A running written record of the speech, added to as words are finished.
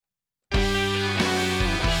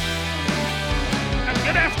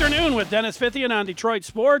Afternoon with Dennis Fithian on Detroit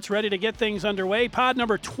Sports, ready to get things underway. Pod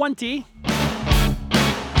number 20.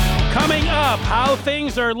 Coming up, how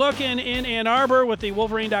things are looking in Ann Arbor with the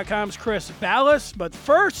Wolverine.com's Chris Ballas. But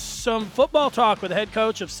first, some football talk with the head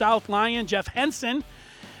coach of South Lyon, Jeff Henson,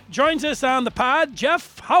 joins us on the pod.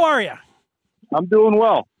 Jeff, how are you? I'm doing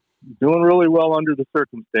well. Doing really well under the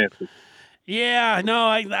circumstances. Yeah, no,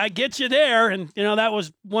 I get you there. And, you know, that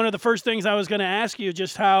was one of the first things I was going to ask you,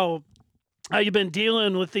 just how you've been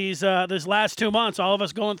dealing with these last 2 months. All of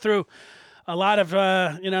us going through a lot of,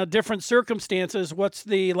 different circumstances. What's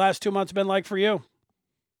the last 2 months been like for you?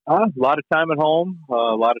 A lot of time at home, a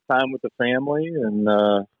lot of time with the family, and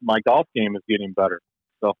my golf game is getting better.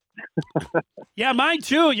 So, yeah, mine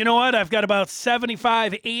too. You know what? I've got about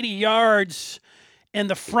 75, 80 yards in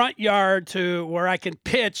the front yard to where I can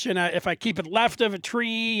pitch, and if I keep it left of a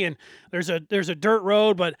tree, and there's a dirt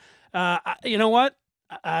road, but you know what?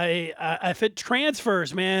 If it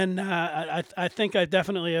transfers, man, I think I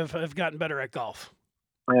definitely have gotten better at golf.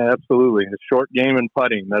 Yeah, absolutely. The short game and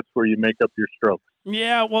putting, that's where you make up your strokes.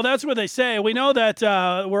 Yeah, well, that's what they say. We know that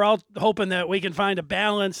we're all hoping that we can find a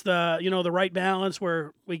balance, the right balance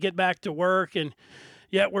where we get back to work, and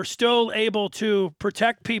yet we're still able to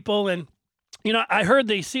protect people. And, you know, I heard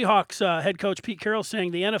the Seahawks head coach Pete Carroll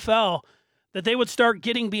saying the NFL, that they would start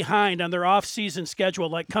getting behind on their off-season schedule,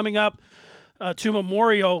 like coming up to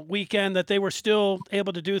Memorial Weekend, that they were still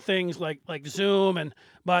able to do things like Zoom,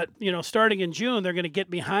 but you know, starting in June, they're going to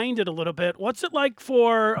get behind it a little bit. What's it like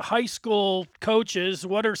for high school coaches?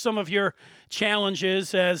 What are some of your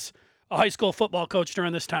challenges as a high school football coach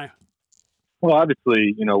during this time? Well,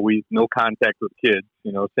 obviously, you know, no contact with kids.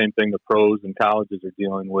 You know, same thing the pros and colleges are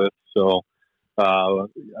dealing with. So I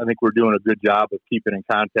think we're doing a good job of keeping in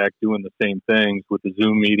contact, doing the same things with the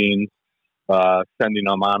Zoom meetings. Sending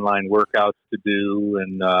them online workouts to do,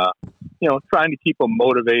 and trying to keep them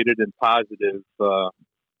motivated and positive, for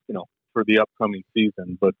the upcoming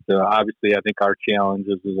season. But obviously, I think our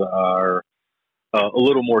challenges are a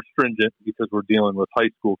little more stringent because we're dealing with high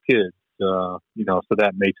school kids. So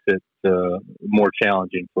that makes it more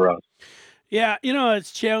challenging for us. Yeah, you know,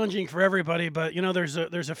 it's challenging for everybody, but you know, there's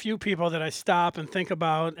a few people that I stop and think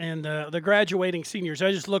about, and the graduating seniors.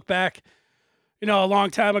 I just look back, you know, a long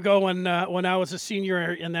time ago when I was a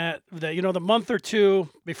senior, in that the month or two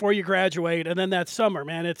before you graduate, and then that summer,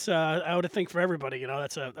 man, it's I would think for everybody, you know,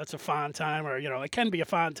 that's a fond time, or you know, it can be a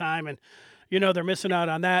fond time, and you know, they're missing out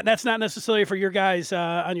on that. That's not necessarily for your guys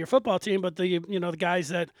on your football team, but the guys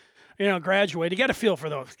that graduate. You got to feel for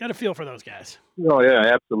those. Got to feel for those guys. Oh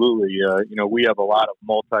yeah, absolutely. We have a lot of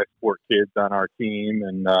multi-sport kids on our team,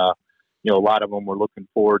 and a lot of them were looking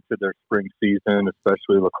forward to their spring season,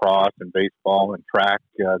 especially lacrosse and baseball and track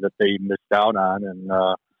that they missed out on. And,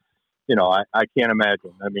 I can't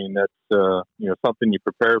imagine. I mean, that's, something you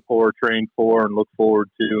prepare for, train for, and look forward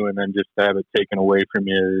to, and then just to have it taken away from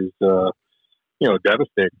you is,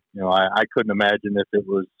 devastating. I couldn't imagine if it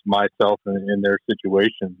was myself in their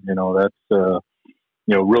situation. That's,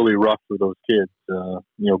 really rough for those kids,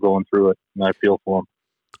 going through it, and I feel for them.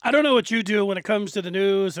 I don't know what you do when it comes to the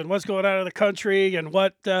news and what's going on in the country and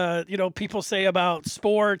what people say about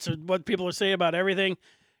sports and what people say about everything.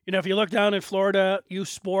 You know, if you look down in Florida, youth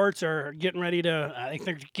sports are getting ready to. I think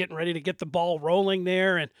they're getting ready to get the ball rolling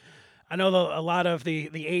there. And I know a lot of the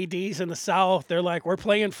ADs in the South, they're like, we're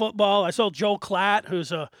playing football. I saw Joe Klatt,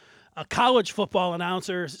 who's a college football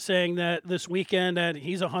announcer, saying that this weekend that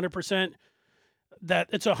he's 100%. That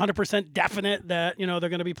it's 100% definite that they're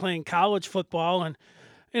going to be playing college football. And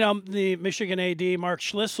the Michigan AD, Mark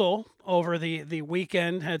Schlissel, over the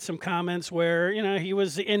weekend had some comments where, he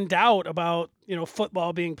was in doubt about,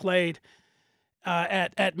 football being played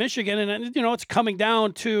at Michigan. And, it's coming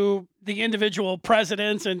down to the individual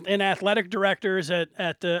presidents and athletic directors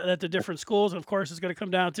at the different schools. And, of course, it's going to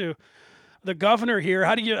come down to the governor here.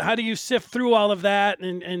 How do you sift through all of that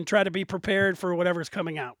and try to be prepared for whatever's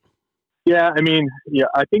coming out? Yeah,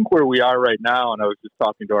 I think where we are right now, and I was just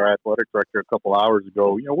talking to our athletic director a couple hours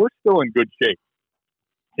ago, we're still in good shape.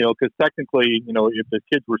 Because technically, if the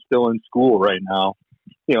kids were still in school right now,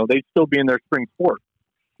 they'd still be in their spring sport.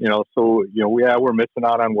 So, we're missing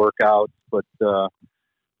out on workouts, but,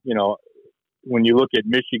 when you look at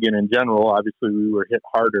Michigan in general, obviously we were hit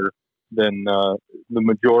harder than the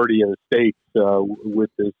majority of the states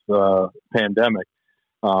with this pandemic.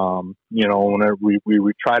 Whenever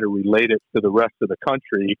we try to relate it to the rest of the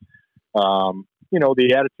country,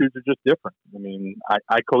 the attitudes are just different.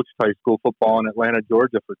 I coached high school football in Atlanta,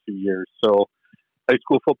 Georgia for 2 years. So high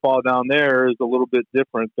school football down there is a little bit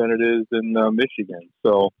different than it is in Michigan.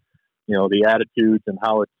 So, the attitudes and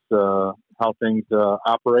how how things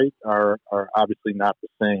operate are obviously not the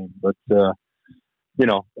same. But a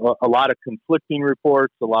lot of conflicting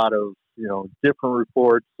reports, a lot of different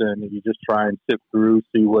reports, and you just try and sift through,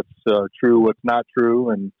 see what's true, what's not true,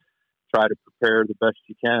 and try to prepare the best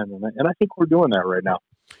you can. And I think we're doing that right now.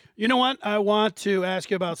 You know what? I want to ask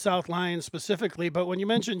you about South Lions specifically, but when you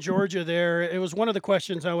mentioned Georgia there, it was one of the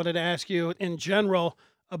questions I wanted to ask you in general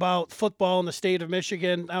about football in the state of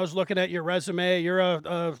Michigan. I was looking at your resume. You're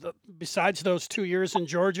besides those 2 years in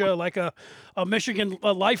Georgia, like a Michigan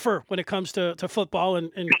lifer when it comes to football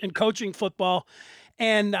and coaching football.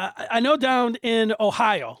 And I know down in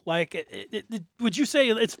Ohio, like, would you say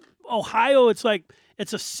it's Ohio? It's like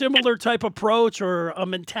it's a similar type approach or a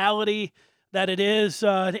mentality that it is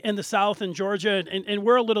in the South and Georgia, and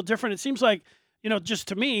we're a little different. It seems like, just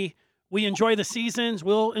to me, we enjoy the seasons.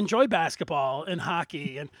 We'll enjoy basketball and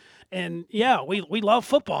hockey, and yeah, we love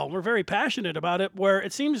football. We're very passionate about it. Where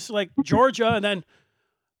it seems like Georgia and then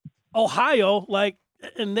Ohio, like,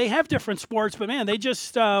 and they have different sports, but man, they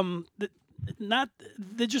just they're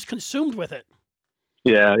just consumed with it.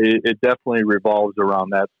 Yeah, it definitely revolves around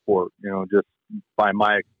that sport. Just by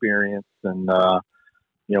my experience and.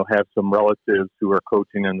 Have some relatives who are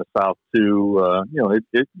coaching in the South too.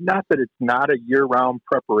 It's not that it's not a year-round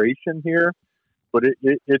preparation here, but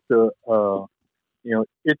it's a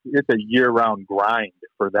year-round grind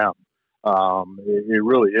for them. It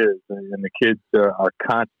really is, and the kids are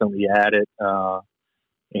constantly at it.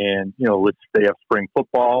 They have spring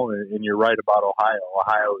football, and you're right about Ohio.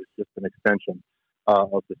 Ohio is just an extension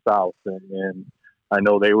of the South, and I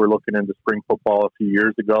know they were looking into spring football a few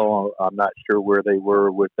years ago. I'm not sure where they were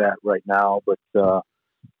with that right now, but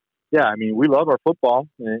we love our football,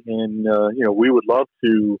 and we would love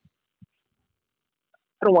to.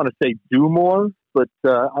 I don't want to say do more, but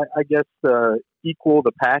I guess equal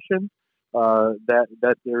the passion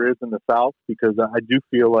that there is in the South, because I do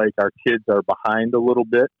feel like our kids are behind a little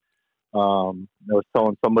bit. I was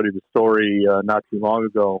telling somebody the story not too long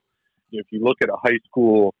ago. If you look at a high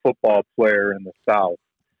school football player in the South,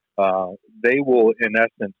 they will, in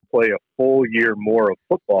essence, play a full year more of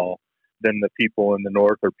football than the people in the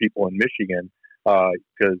North or people in Michigan,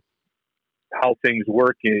 because how things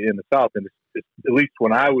work in the South. And at least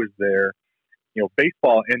when I was there,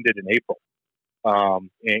 baseball ended in April,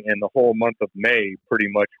 and the whole month of May pretty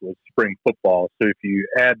much was spring football. So if you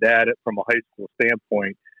add that from a high school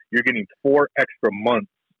standpoint, you're getting 4 extra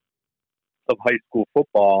months of high school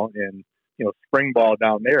football, and spring ball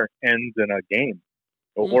down there ends in a game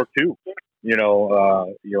or two,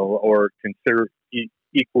 or consider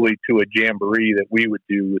equally to a jamboree that we would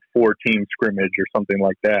do with 4-team scrimmage or something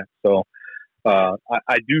like that. So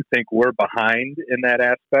I do think we're behind in that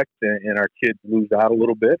aspect, and our kids lose out a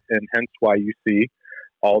little bit, and hence why you see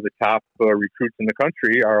all the top recruits in the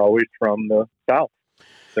country are always from the South.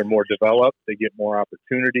 They're more developed, they get more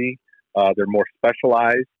opportunity, they're more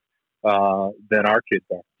specialized than our kids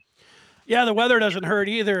are. Yeah, the weather doesn't hurt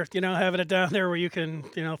either, having it down there where you can,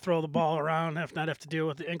 throw the ball around, not have to deal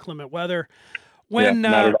with the inclement weather. When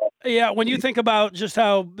when you think about just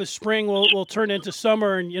how the spring will turn into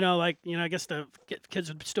summer, and I guess the kids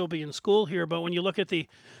would still be in school here, but when you look at the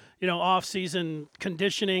off-season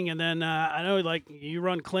conditioning, and then I know, like, you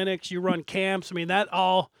run clinics, you run camps. I mean, that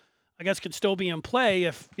all, I guess, could still be in play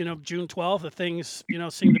if June 12th, if things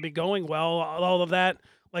seem to be going well. All of that,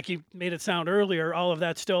 like you made it sound earlier, all of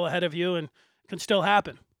that's still ahead of you and can still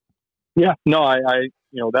happen. Yeah, no, I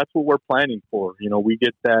that's what we're planning for. We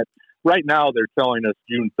get that. Right now, they're telling us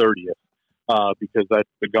June 30th because that's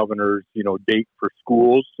the governor's, date for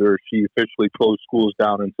schools, or she officially closed schools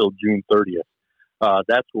down until June 30th.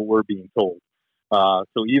 That's what we're being told.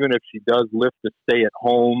 So even if she does lift the stay at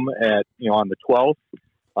home on the 12th,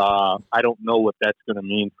 I don't know what that's going to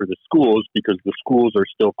mean for the schools, because the schools are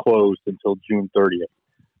still closed until June 30th.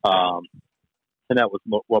 And that was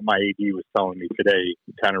what my AD was telling me today,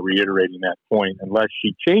 kind of reiterating that point. Unless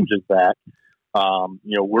she changes that,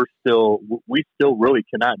 we still really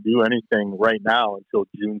cannot do anything right now until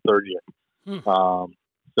June 30th.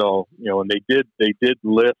 And they did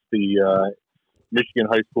lift the Michigan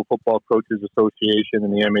High School Football Coaches Association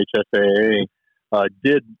and the MHSAA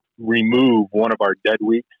did remove one of our dead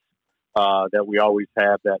weeks that we always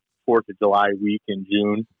have, that 4th of July week in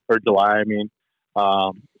June, or July, I mean.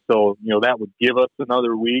 So that would give us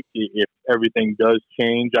another week if everything does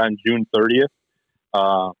change on June 30th.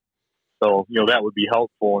 So that would be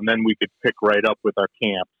helpful, and then we could pick right up with our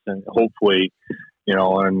camps, and hopefully,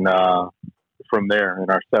 and from there,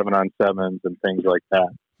 and our 7-on-7s and things like that.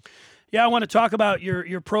 Yeah, I want to talk about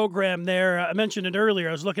your program there. I mentioned it earlier.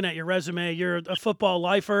 I was looking at your resume. You're a football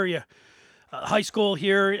lifer. You high school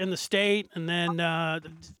here in the state, and then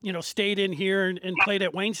stayed in here and played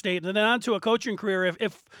at Wayne State, and then on to a coaching career.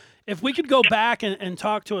 If we could go back and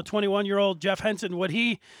talk to a 21-year-old Jeff Henson, would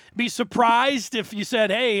he be surprised if you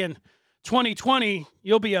said, "Hey, in 2020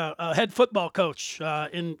 you'll be a head football coach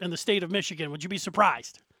in the state of Michigan"? Would you be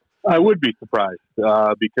surprised? I would be surprised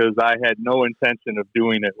because I had no intention of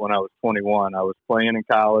doing it when I was 21. I was playing in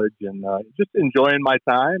college and just enjoying my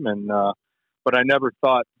time, and but I never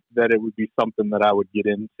thought that it would be something that I would get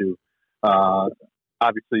into.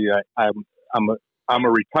 Obviously, I'm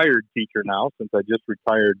a retired teacher now since I just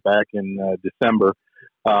retired back in December.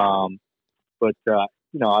 But I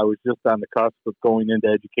was just on the cusp of going into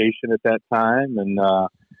education at that time, and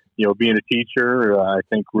being a teacher, I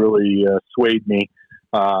think really swayed me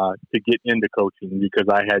to get into coaching because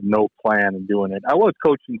I had no plan in doing it. I was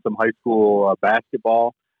coaching some high school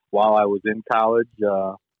basketball while I was in college.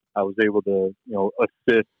 I was able to,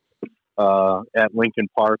 assist at Lincoln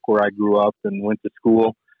Park where I grew up and went to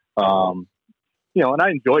school. And I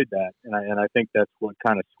enjoyed that, and I think that's what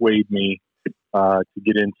kind of swayed me to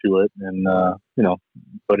get into it. And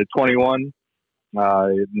but at 21,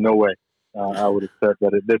 no way I would have said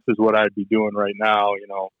that this is what I'd be doing right now.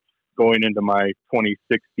 Going into my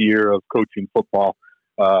 26th year of coaching football,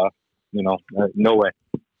 no way.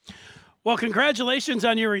 Well, congratulations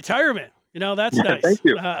on your retirement. That's nice. Thank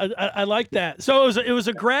you. I like that. So it was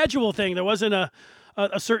a gradual thing. There wasn't a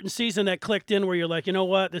certain season that clicked in where you're like, you know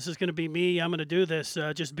what, this is going to be me. I'm going to do this.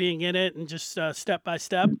 Just being in it and just step by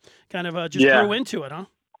step, kind of just grew into it, huh?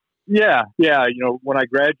 Yeah. When I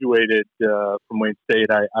graduated from Wayne State,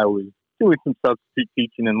 I was doing some substitute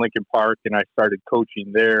teaching in Lincoln Park, and I started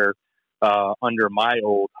coaching there under my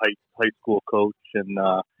old high school coach. And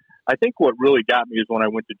I think what really got me is when I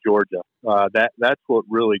went to Georgia. That's what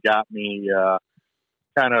really got me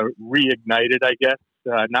kind of reignited, I guess.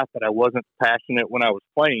 Not that I wasn't passionate when I was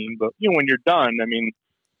playing, but when you're done, I mean,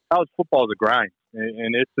 college football is a grind,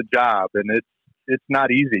 and it's a job, and it's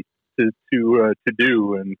not easy to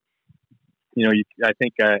do. And I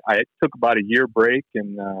think I took about a year break,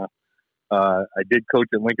 and I did coach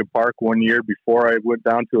at Lincoln Park one year before I went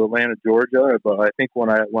down to Atlanta, Georgia. But I think when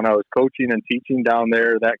I was coaching and teaching down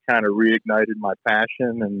there, that kind of reignited my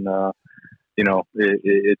passion, and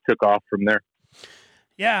it took off from there.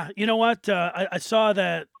 Yeah, you know what? I saw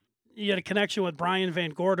that you had a connection with Brian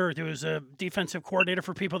Van Gorder, who is a defensive coordinator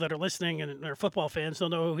for people that are listening and are football fans. They'll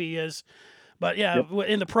know who he is. But, yeah, yep.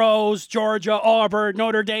 In the pros, Georgia, Auburn,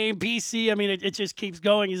 Notre Dame, BC, I mean, it just keeps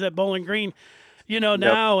going. He's at Bowling Green,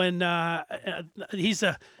 now. Yep. And he's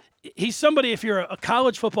somebody, if you're a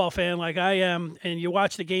college football fan like I am, and you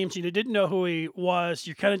watch the games and you didn't know who he was,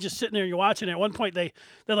 you're kind of just sitting there and you're watching it. At one point, they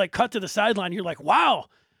like cut to the sideline. You're like, wow.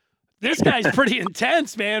 This guy's pretty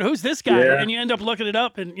intense, man. Who's this guy? Yeah. And you end up looking it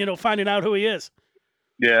up and, finding out who he is.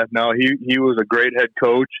 Yeah, no, he was a great head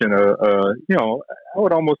coach and I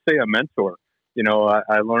would almost say a mentor.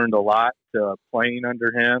 I learned a lot playing under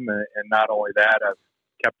him, and not only that, I've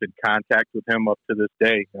kept in contact with him up to this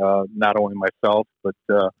day. Not only myself, but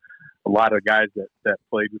a lot of guys that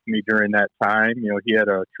played with me during that time. He had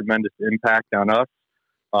a tremendous impact on us.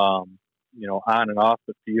 On and off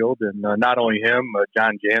the field. And not only him,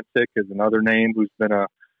 John Jancic is another name who's been a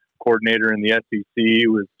coordinator in the SEC. He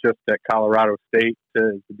was just at Colorado State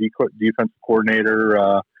as the defensive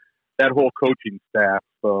coordinator. That whole coaching staff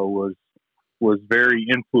was very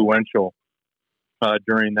influential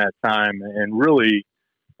during that time, and really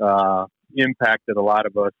impacted a lot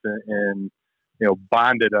of us and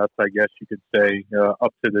bonded us, I guess you could say,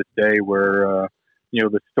 up to this day where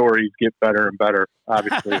the stories get better and better,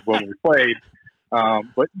 obviously, when we played.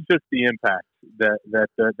 But just the impact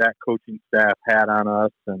that coaching staff had on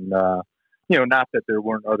us. And, not that there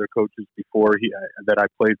weren't other coaches before that I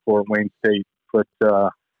played for at Wayne State, but,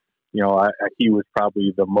 he was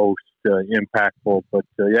probably the most impactful. But,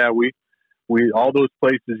 we all those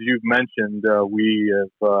places you've mentioned,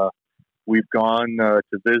 we've gone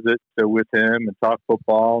to visit with him and talk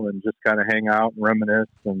football and just kind of hang out and reminisce.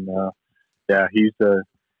 And, he's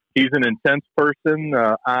an intense person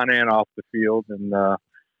on and off the field, and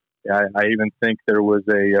I even think there was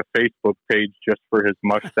a Facebook page just for his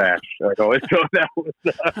mustache. So that was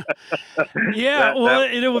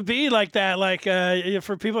it would be like that. Like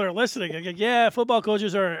for people that are listening, like, football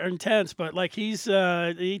coaches are intense, but like he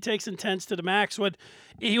takes intense to the max.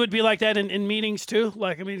 He would be like that in meetings too?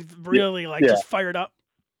 Like, I mean, really, just fired up.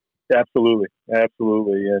 Absolutely.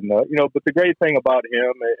 And, but the great thing about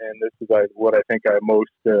him, and this is what I think I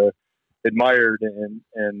most admired and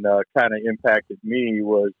kind of impacted me,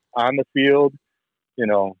 was on the field,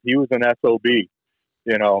 he was an SOB,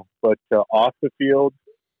 but off the field,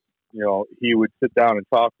 he would sit down and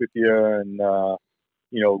talk with you and,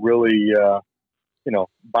 really,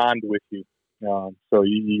 bond with you. So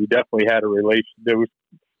you definitely had a relation. There was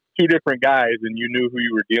two different guys, and you knew who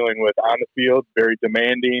you were dealing with on the field. Very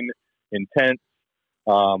demanding, intense,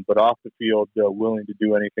 but off the field, willing to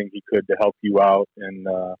do anything he could to help you out and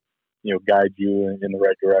guide you in the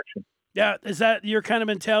right direction. Yeah, is that your kind of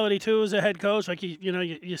mentality too as a head coach? Like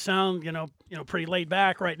you sound pretty laid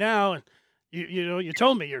back right now, and you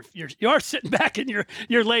told me you are sitting back and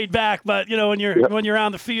you're laid back, but when you're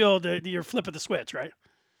on the field, you're flipping the switch, right?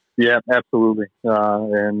 Yeah, absolutely.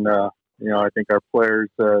 I think our players,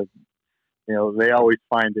 they always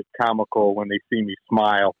find it comical when they see me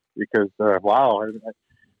smile because, wow.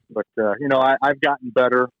 But, I've gotten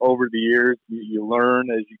better over the years. You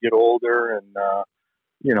learn as you get older. And,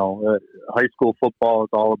 high school football is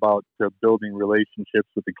all about building relationships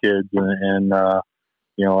with the kids.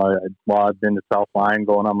 I've been to South Line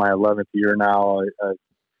going on my 11th year now.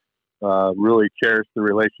 I really cherish the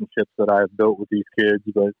relationships that I've built with these kids.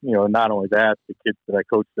 But, not only that, the kids that I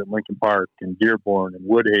coached at Lincoln Park and Dearborn and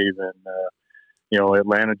Woodhaven,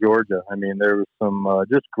 Atlanta, Georgia. I mean, there was some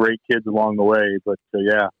just great kids along the way. But,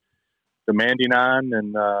 demanding on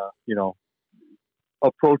and,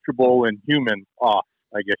 approachable and human off,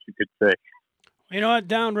 I guess you could say. You know what?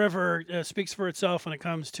 Downriver speaks for itself when it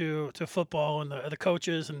comes to football and the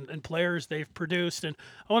coaches and players they've produced. And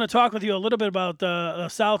I want to talk with you a little bit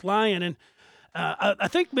about South Lyon. And I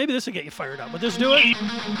think maybe this will get you fired up. Would this do it?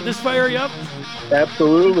 Would this fire you up?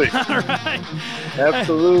 Absolutely. All right.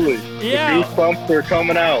 Absolutely. Yeah. The goosebumps are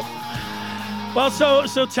coming out. Well,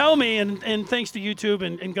 so tell me, and thanks to YouTube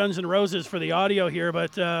and Guns N' Roses for the audio here,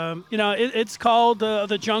 but it's called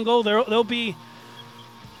The Jungle. There'll be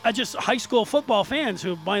just high school football fans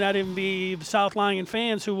who might not even be South Lyon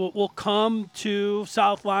fans who will come to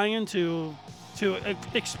South Lyon to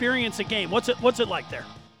experience a game. What's it like there?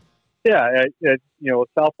 Yeah,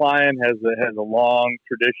 South Lyon has a long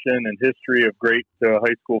tradition and history of great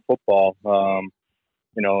high school football.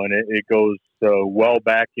 And it goes well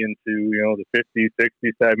back into the 50s,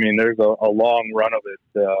 60s. I mean, there's a long run of it.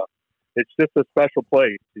 It's just a special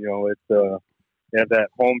place. You have that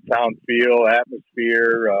hometown feel,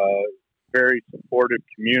 atmosphere, very supportive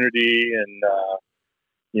community, and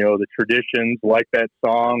the traditions like that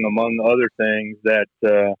song, among other things that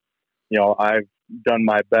I've done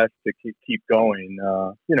my best to keep going.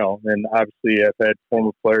 And obviously I've had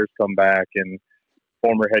former players come back and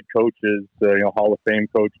former head coaches, Hall of Fame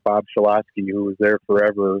coach Bob Shalosky, who was there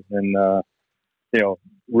forever, and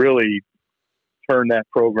really turn that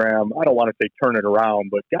program. I don't want to say turn it around,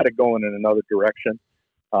 but got it going in another direction.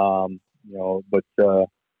 But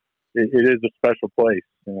it is a special place.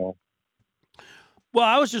 Well,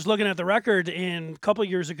 I was just looking at the record, and a couple of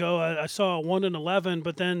years ago, I saw 1-11.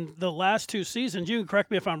 But then the last two seasons, you can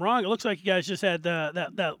correct me if I'm wrong. It looks like you guys just had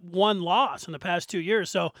that one loss in the past 2 years.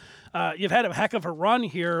 So you've had a heck of a run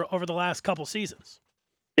here over the last couple seasons.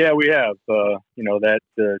 Yeah, we have. 2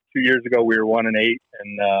 years ago we were 1-8,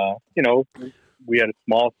 and we had a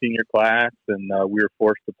small senior class, and we were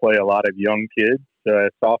forced to play a lot of young kids,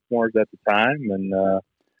 sophomores at the time, and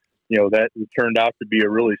that turned out to be a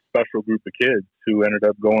really special group of kids who ended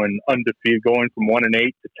up going undefeated, going from 1-8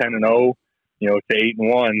 to 10-0, to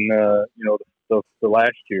 8-1, the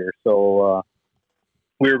last year. So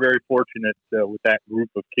we were very fortunate with that group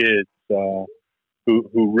of kids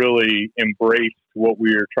who really embraced what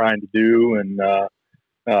we were trying to do, and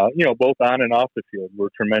both on and off the field. We're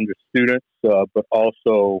tremendous students, but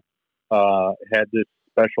also had this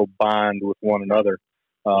special bond with one another.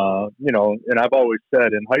 And I've always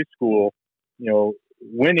said in high school,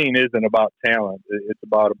 winning isn't about talent. It's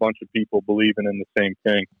about a bunch of people believing in the same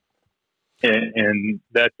thing. And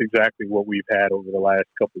that's exactly what we've had over the last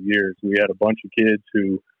couple of years. We had a bunch of kids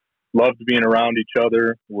who loved being around each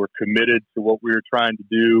other, were committed to what we were trying to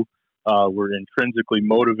do, were intrinsically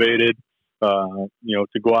motivated,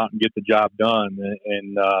 to go out and get the job done,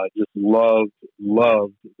 and just loved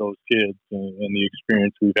those kids and the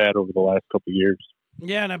experience we've had over the last couple of years.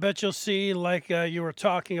 Yeah, and I bet you'll see, like you were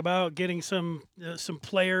talking about, getting some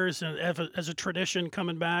players as a tradition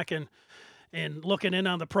coming back and looking in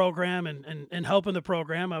on the program and helping the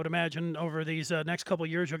program. I would imagine over these next couple of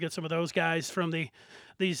years, you'll get some of those guys from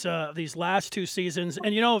these last two seasons.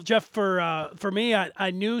 And Jeff, for me,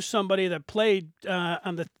 I knew somebody that played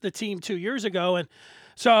on the team 2 years ago, and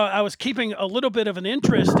so I was keeping a little bit of an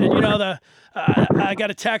interest. And I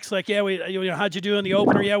got a text like, "Yeah, how'd you do in the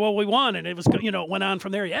opener?" "Yeah, well, we won," and it was went on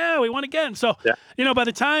from there. "Yeah, we won again." So yeah. By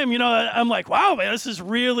the time I'm like, "Wow, man, this is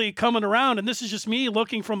really coming around," and this is just me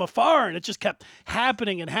looking from afar, and it just kept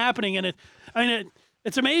happening and happening, and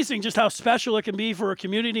It's amazing just how special it can be for a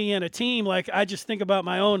community and a team. Like, I just think about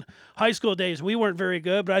my own high school days. We weren't very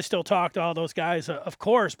good, but I still talk to all those guys, of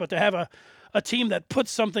course. But to have a team that puts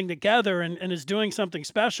something together and is doing something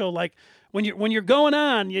special, like when you're going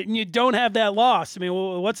on, you don't have that loss. I mean,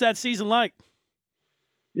 what's that season like?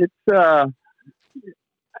 It's I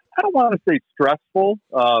don't want to say stressful,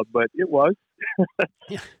 but it was.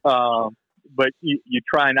 Yeah. But you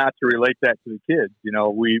try not to relate that to the kids.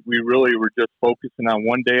 We really were just focusing on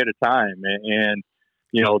one day at a time, and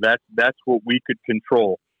that's what we could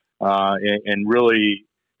control. And really,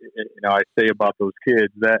 I say about those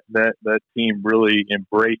kids that team really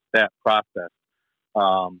embraced that process.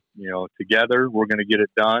 Together we're going to get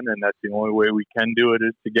it done, and that's the only way we can do it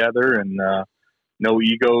is together, and no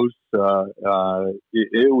egos.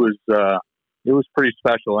 It was pretty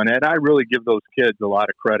special, and I really give those kids a lot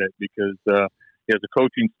of credit because as a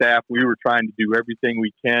coaching staff, we were trying to do everything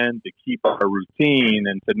we can to keep our routine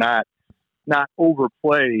and to not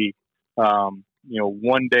overplay.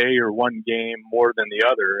 One day or one game more than the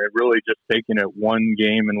other. It really just taking it one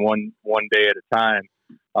game and one day at a time.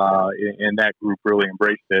 And that group really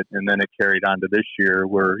embraced it, and then it carried on to this year,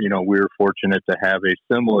 where we were fortunate to have a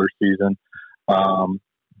similar season.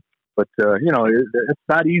 But it's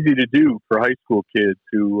not easy to do for high school kids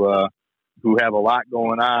who have a lot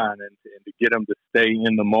going on, and to get them to stay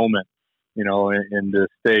in the moment, and to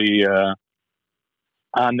stay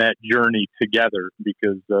on that journey together,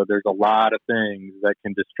 because there's a lot of things that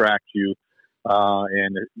can distract you,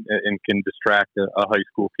 and can distract a high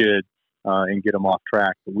school kid, and get them off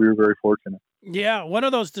track. But we were very fortunate. Yeah, one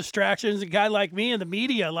of those distractions, a guy like me in the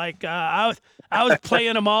media, like I was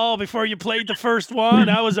playing them all before you played the first one.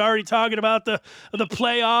 I was already talking about the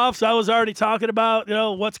playoffs. I was already talking about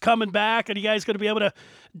what's coming back, and you guys going to be able to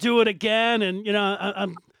do it again. And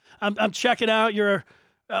I'm checking out your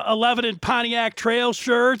 11 and Pontiac Trail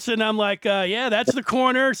shirts, and I'm like, yeah, that's the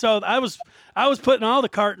corner. So I was putting all the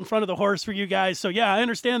cart in front of the horse for you guys. So yeah, I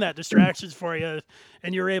understand that distractions for you,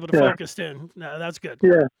 and you're able to focus in. No, that's good.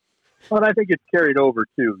 Yeah. Well, I think it's carried over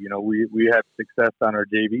too. We had success on our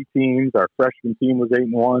JV teams. Our freshman team was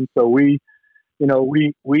 8-1, so we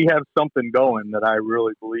have something going that I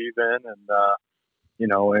really believe in,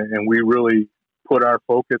 and we really put our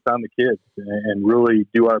focus on the kids and really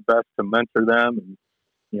do our best to mentor them and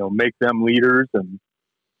make them leaders, and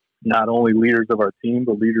not only leaders of our team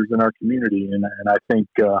but leaders in our community. And I think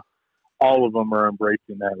all of them are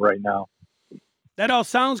embracing that right now. That all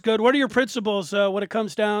sounds good. What are your principles when it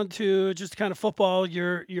comes down to just kind of football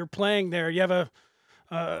you're playing there? You have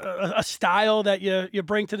a style that you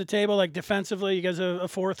bring to the table, like defensively. You guys a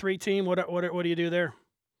 4-3 team. What do you do there?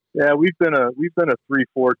 Yeah, we've been a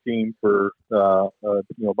 3-4 team for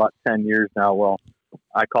about 10 years now. Well,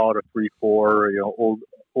 I call it a 3-4.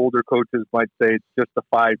 Older coaches might say it's just a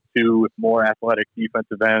 5-2 with more athletic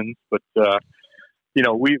defensive ends, but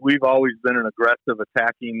we've always been an aggressive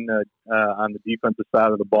attacking on the defensive side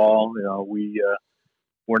of the ball.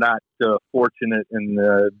 We're not fortunate in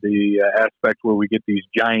the aspect where we get these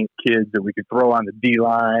giant kids that we could throw on the D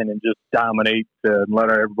line and just dominate and let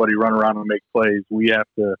everybody run around and make plays. We have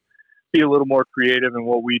to be a little more creative in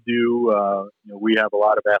what we do. We have a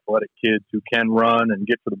lot of athletic kids who can run and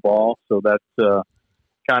get to the ball, so that's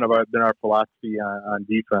kind of been our philosophy on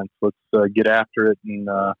defense. Let's get after it and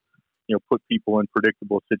put people in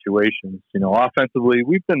predictable situations. Offensively,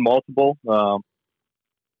 we've been multiple over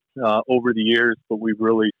the years, but we've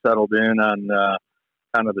really settled in on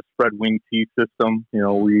kind of the spread wing T system.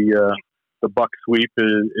 The buck sweep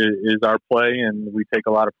is our play, and we take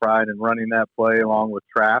a lot of pride in running that play along with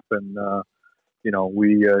trap, and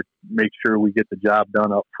we make sure we get the job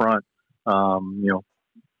done up front.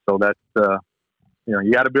 So that's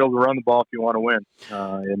you got to be able to run the ball if you want to win,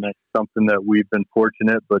 and that's something that we've been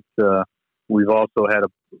fortunate. But we've also had a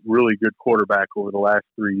really good quarterback over the last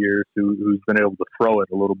 3 years who's been able to throw it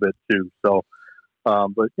a little bit too. So,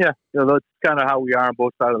 but yeah, that's kind of how we are on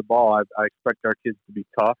both sides of the ball. I expect our kids to be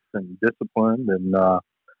tough and disciplined, and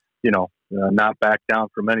not back down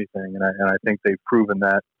from anything. And I think they've proven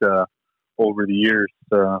that over the years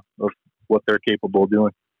of what they're capable of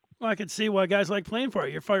doing. Well, I can see why guys like playing for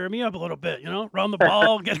you. You're firing me up a little bit, run the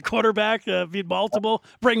ball, get a quarterback, be multiple,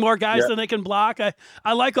 bring more guys than they can block.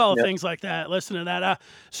 I like all things like that. Listen to that.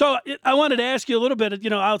 So I wanted to ask you a little bit,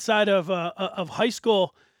 outside of high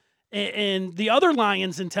school and the other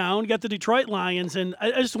Lions in town. You got the Detroit Lions, and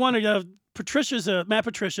I just wanted to. Matt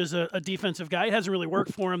Patricia's a defensive guy. It hasn't really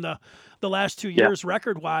worked for him the last 2 years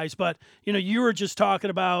record wise, but you were just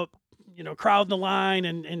talking about crowding the line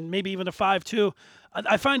and maybe even a 5-2.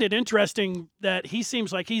 I find it interesting that he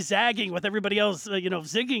seems like he's zagging with everybody else,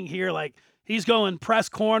 zigging here. Like, He's going press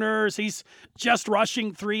corners. He's just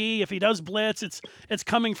rushing 3. If he does blitz, it's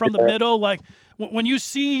coming from the middle. Like when you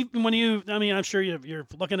see I mean, I'm sure you're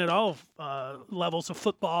looking at all levels of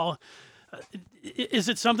football. Is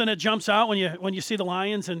it something that jumps out when you see the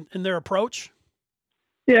Lions and their approach?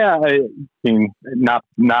 Yeah, I mean, not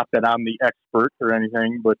that I'm the expert or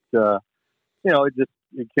anything, but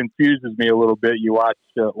it confuses me a little bit. You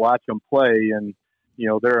watch them play, and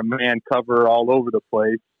they're a man cover all over the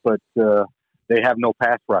place, but they have no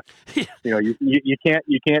pass rush. You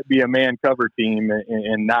can't be a man cover team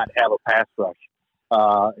and not have a pass rush.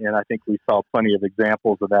 And I think we saw plenty of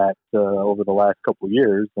examples of that over the last couple of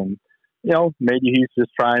years. And maybe he's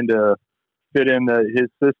just trying to fit in his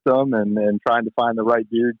system and trying to find the right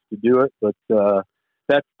dudes to do it. But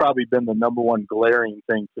that's probably been the number one glaring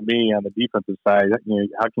thing to me on the defensive side.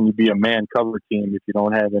 How can you be a man cover team if you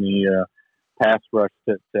don't have any pass rush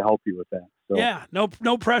to help you with that? So. Yeah,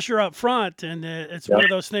 no pressure up front, and it's one of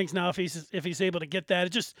those things now. If he's able to get that, it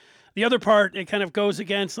just the other part it kind of goes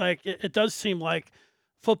against. Like it does seem like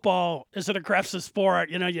football is an aggressive sport.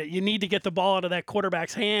 You need to get the ball out of that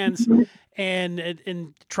quarterback's hands,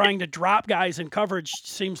 and trying to drop guys in coverage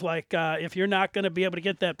seems like if you're not going to be able to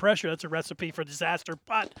get that pressure, that's a recipe for disaster.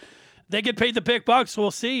 But they get paid the big bucks.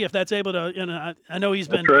 We'll see if that's able to. I know he's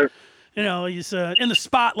been. Right. He's in the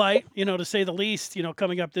spotlight, to say the least,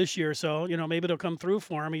 coming up this year. So, maybe it'll come through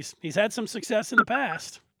for him. He's had some success in the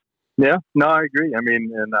past. Yeah, no, I agree. I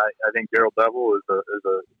mean, and I think Darrell Bevell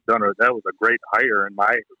that was a great hire in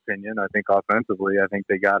my opinion. I think offensively, I think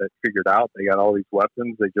they got it figured out. They got all these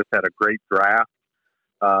weapons. They just had a great draft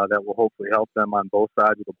that will hopefully help them on both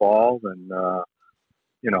sides of the ball. And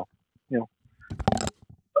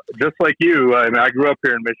just like you, I mean, I grew up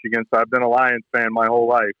here in Michigan, so I've been a Lions fan my whole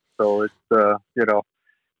life. So it's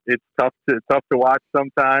it's tough to watch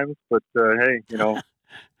sometimes, but hey,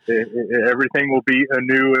 everything will be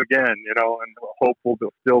anew again, and hopeful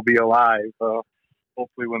to still be alive.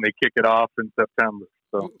 Hopefully when they kick it off in September.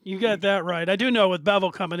 So you got that right. I do know with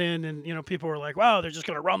Bevell coming in, and people were like, "Wow, they're just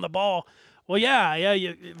going to run the ball." Well, yeah.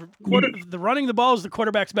 The running the ball is the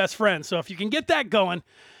quarterback's best friend. So if you can get that going,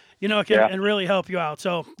 it can and really help you out.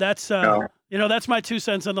 So that's that's my 2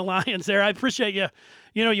 cents on the Lions there. I appreciate you.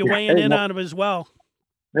 You weighing in on them as well.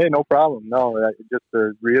 Hey, no problem. No, just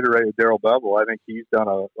to reiterate Darrell Bevell, I think he's done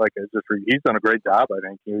a great job. I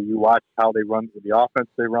think you watch how they run the offense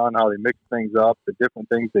they run, how they mix things up, the different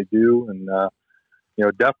things they do, and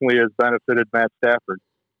definitely has benefited Matt Stafford.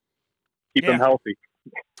 Keep him healthy.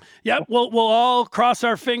 Yeah, we'll all cross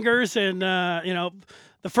our fingers, and the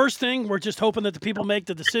first thing we're just hoping that the people make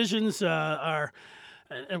the decisions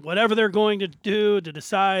and whatever they're going to do to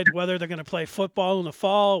decide whether they're going to play football in the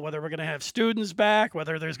fall, whether we're going to have students back,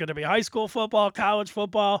 whether there's going to be high school football, college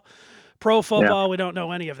football, pro football. We don't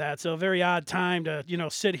know any of that. So a very odd time to,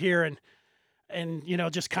 sit here and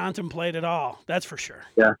just contemplate it all. That's for sure.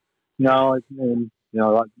 Yeah. No,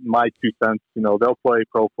 my 2 cents, they'll play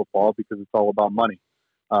pro football because it's all about money.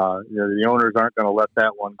 The owners aren't going to let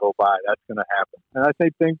that one go by. That's going to happen. And I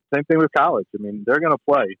think same thing with college. I mean, they're going to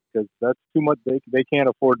play because that's too much. They can't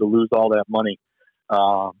afford to lose all that money.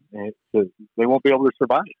 And they won't be able to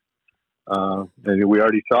survive. And we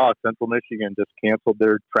already saw Central Michigan just canceled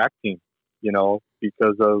their track team,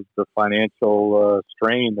 because of the financial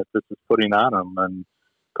strain that this is putting on them. And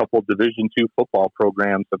a couple of Division II football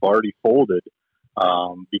programs have already folded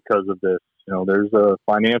because of this. There's a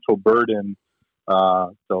financial burden.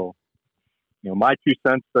 So, my 2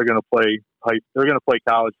 cents, they're going to play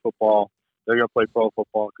college football. They're going to play pro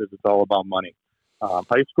football because it's all about money.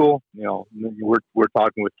 High school, we're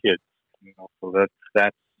talking with kids, so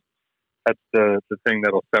that's the thing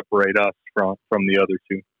that'll separate us from the other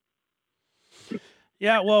two.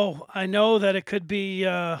 Yeah, well, I know that it could be,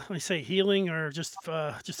 let me say, healing or just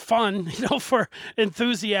fun, for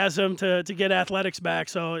enthusiasm to get athletics back.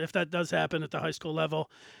 So if that does happen at the high school level,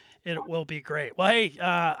 it will be great. Well, hey,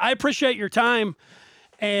 I appreciate your time,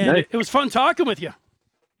 and it was fun talking with you.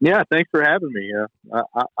 Yeah, thanks for having me.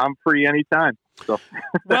 I'm free anytime. So.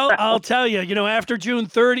 Well, I'll tell you, after June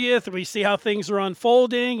 30th, we see how things are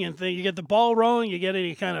unfolding, and you get the ball rolling, you get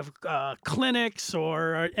any kind of clinics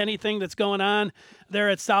or anything that's going on there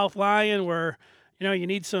at South Lyon where, you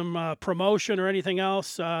need some promotion or anything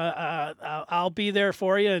else, I'll be there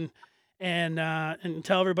for you and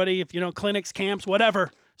tell everybody if, clinics, camps,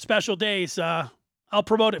 whatever, special days, I'll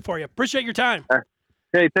promote it for you. Appreciate your time.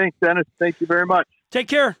 Hey, thanks, Dennis. Thank you very much. Take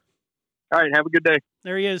care. All right, have a good day.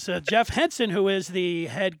 There he is, Jeff Henson, who is the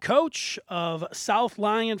head coach of South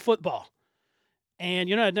Lyon football.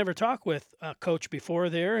 And, I'd never talked with a coach before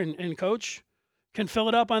there. And Coach, can fill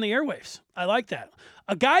it up on the airwaves. I like that.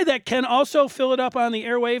 A guy that can also fill it up on the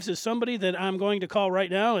airwaves is somebody that I'm going to call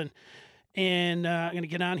right now, and I'm going to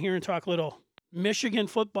get on here and talk a little Michigan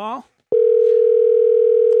football,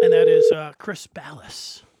 and that is Chris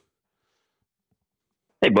Balas.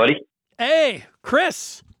 Hey, buddy. Hey,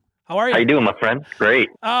 Chris. How are you? How you doing, my friend? Great.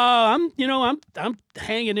 I'm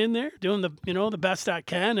hanging in there, doing the best I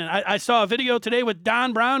can. And I saw a video today with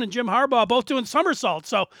Don Brown and Jim Harbaugh both doing somersaults.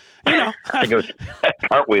 So, I think it was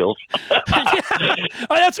cartwheels. Yeah.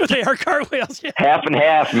 Oh, that's what they are, cartwheels. Yeah. Half and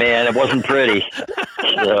half, man. It wasn't pretty.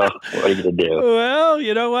 So, what are you going to do? Well,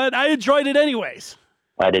 you know what? I enjoyed it anyways.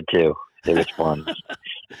 I did too. It was fun.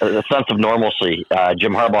 A sense of normalcy.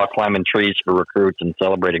 Jim Harbaugh climbing trees for recruits and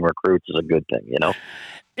celebrating recruits is a good thing, you know?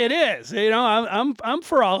 It is. I'm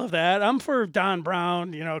for all of that. I'm for Don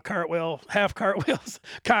Brown, half cartwheels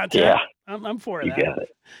content. Yeah. I'm for you that. Got it.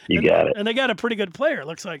 You got it. And they got a pretty good player, it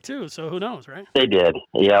looks like, too. So who knows, right? They did.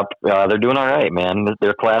 Yep. They're doing all right, man.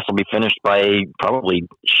 Their class will be finished by probably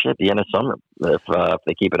the end of summer if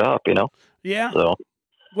they keep it up, you know? Yeah. So.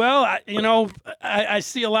 Well, I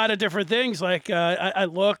see a lot of different things. Like I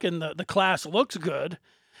look and the class looks good.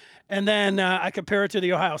 And then I compare it to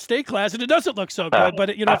the Ohio State class, and it doesn't look so good.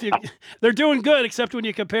 But they're doing good, except when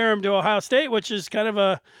you compare them to Ohio State, which is kind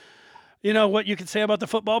of what you could say about the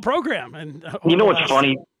football program. And you know what's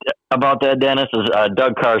funny about that, Dennis, is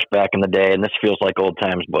Doug Karsh back in the day, and this feels like old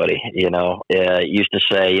times, buddy. Used to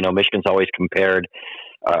say, Michigan's always compared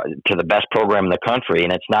to the best program in the country,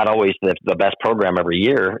 and it's not always the best program every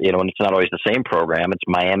year, and it's not always the same program. It's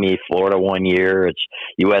Miami, Florida one year, it's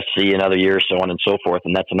USC another year, so on and so forth,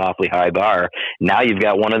 and that's an awfully high bar. Now you've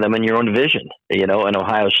got one of them in your own division, in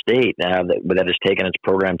Ohio State, that has taken its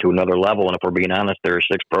program to another level, and if we're being honest, there are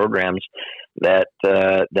 6 programs that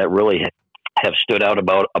really have stood out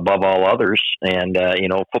above all others, and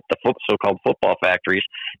the so-called football factories.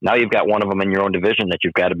 Now you've got one of them in your own division that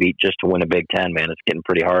you've got to beat just to win a Big Ten. Man, it's getting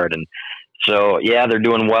pretty hard, and so yeah, they're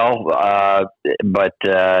doing well. But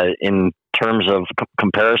in terms of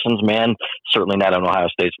comparisons, man, certainly not on Ohio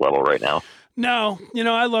State's level right now. No,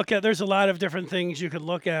 I look at, there's a lot of different things you could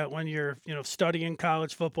look at when you're, studying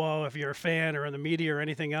college football, if you're a fan or in the media or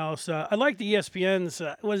anything else. I like the ESPN's,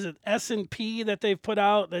 S&P that they've put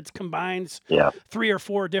out that combines 3 or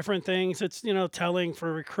 4 different things. It's, telling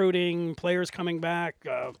for recruiting, players coming back.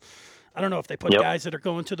 I don't know if they put guys that are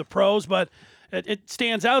going to the pros, but it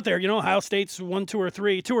stands out there. Ohio State's 1, 2, or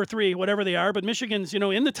 3, whatever they are, but Michigan's,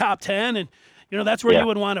 in the top 10, and that's where you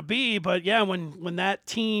would want to be. But yeah, when that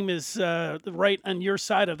team is right on your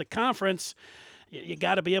side of the conference, you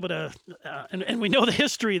got to be able to, and we know the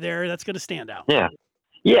history there. That's going to stand out.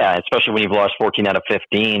 Yeah, especially when you've lost 14 out of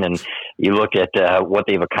 15, and you look at what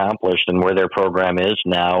they've accomplished and where their program is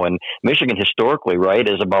now. And Michigan historically, right,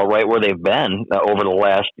 is about right where they've been over the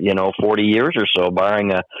last 40 years or so,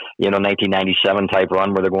 barring a 1997 type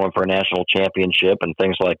run where they're going for a national championship and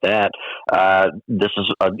things like that. This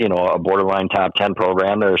is a borderline top 10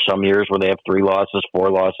 program. There are some years where they have 3 losses,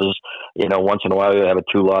 4 losses. Once in a while they have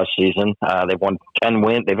a 2-loss season. They've won 10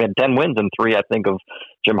 wins. They've had 10 wins in 3, I think, of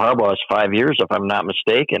Jim Harbaugh's 5 years, if I'm not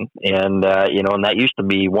mistaken. And, and that used to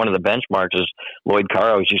be one of the benchmarks, as Lloyd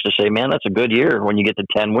Carr always used to say, man, that's a good year when you get to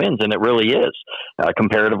 10 wins. And it really is,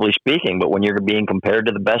 comparatively speaking. But when you're being compared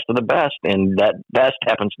to the best of the best, and that best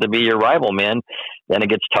happens to be your rival, man, then it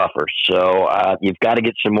gets tougher. So you've got to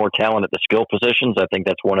get some more talent at the skill positions. I think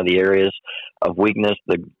that's one of the areas of weakness,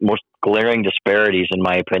 the most glaring disparities, in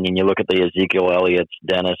my opinion. You look at the Ezekiel Elliott's,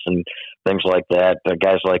 Dennis, and things like that,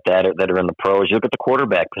 guys like that are in the pros. You look at the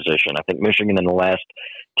quarterback position. I think Michigan in the last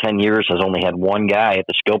 10 years has only had one guy at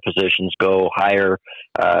the skill positions go higher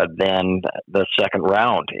than the second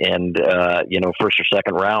round, and first or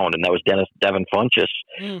second round, and that was Devin Funchess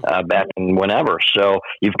back in whenever. So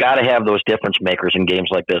you've got to have those difference makers in games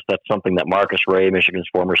like this. That's something that Marcus Ray, Michigan's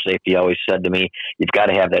former safety, always said to me. You've got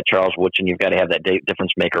to have that Charles Woodson. You've got to have that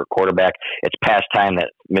difference maker at quarterback. It's past time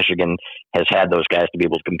that Michigan has had those guys to be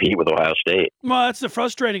able to compete with Ohio State. Well, that's the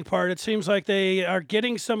frustrating part. It seems like they are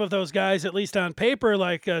getting some of those guys, at least on paper,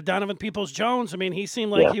 like Donovan Peoples-Jones. I mean, he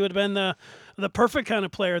seemed like he would have been the perfect kind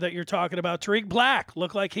of player that you're talking about. Tariq Black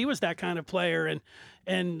looked like he was that kind of player,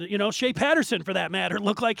 and Shea Patterson, for that matter,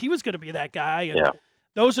 looked like he was going to be that guy. And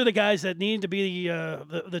those are the guys that need to be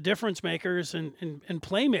the difference makers and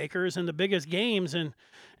playmakers in the biggest games, and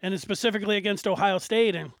specifically against Ohio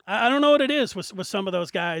State. And I don't know what it is with some of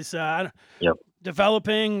those guys.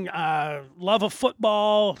 Developing love of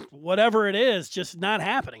football, whatever it is, just not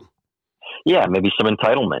happening. yeah, maybe some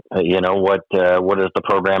entitlement. What is the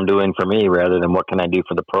program doing for me rather than what can I do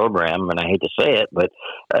for the program? And I hate to say it, but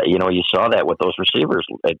you saw that with those receivers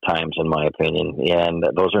at times, in my opinion. And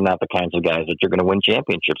those are not the kinds of guys that you're going to win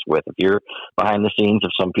championships with. If you're behind the scenes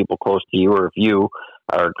of some people close to you, or if you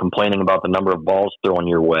are complaining about the number of balls thrown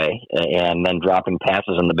your way and then dropping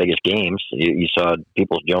passes in the biggest games. You saw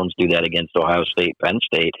Peoples-Jones do that against Ohio State, Penn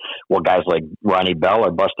State. Well, guys like Ronnie Bell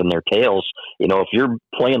are busting their tails. If you're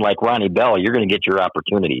playing like Ronnie Bell, you're going to get your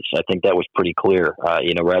opportunities. I think that was pretty clear.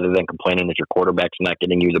 Rather than complaining that your quarterback's not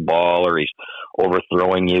getting you the ball or he's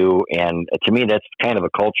overthrowing you. And to me, that's kind of a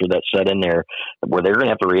culture that's set in there where they're going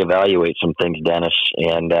to have to reevaluate some things, Dennis,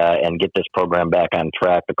 and get this program back on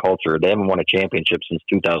track. The culture, they haven't won a championship since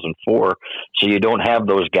 2004, so you don't have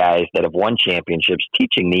those guys that have won championships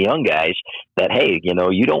teaching the young guys that, hey,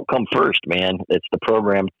 you don't come first, man. It's the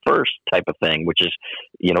program first type of thing, which is,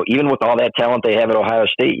 even with all that talent they have at Ohio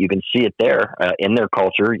State, you can see it there in their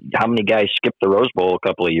culture. How many guys skipped the Rose Bowl a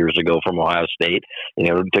couple of years ago from Ohio State,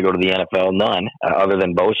 to go to the NFL? None, other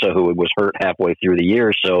than Bosa, who was hurt halfway through the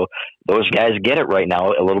year. So those guys get it right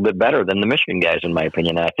now a little bit better than the Michigan guys, in my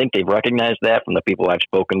opinion. And I think they've recognized that from the people I've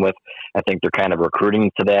spoken with. I think they're kind of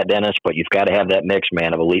recruiting to that, Dennis, but you've got to have that mix,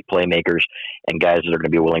 man, of elite playmakers and guys that are going to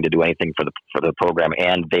be willing to do anything for the program.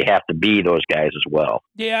 And they have to be those guys as well.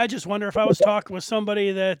 Yeah, I just wonder if I was talking with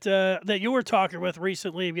somebody that you were talking with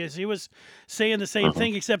recently, because he was saying the same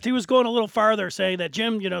thing, except he was going a little farther, saying that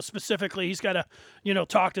Jim, specifically, he's got to,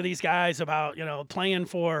 talk to these guys about, playing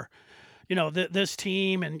for, this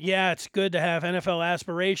team. And yeah, it's good to have NFL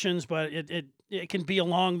aspirations, but it can be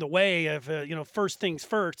along the way of, first things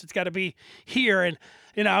first. It's got to be here. And,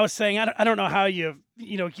 I was saying, I don't know how you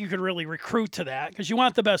could really recruit to that, because you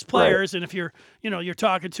want the best players. Right. And if you're, you're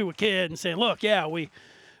talking to a kid and saying, look, yeah, we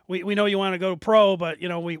know you want to go pro, but,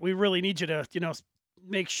 we really need you to,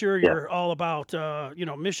 make sure you're all about,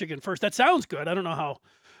 Michigan first. That sounds good. I don't know how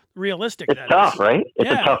realistic it's that tough, is. Right? It's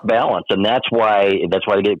a tough balance, and that's why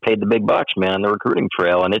they get paid the big bucks, man, on the recruiting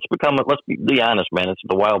trail. And it's become, let's be honest, man, it's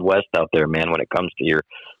the Wild West out there, man, when it comes to your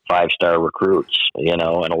 5-star recruits, and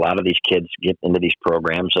a lot of these kids get into these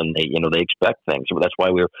programs and they expect things. So that's why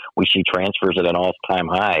we see transfers at an all-time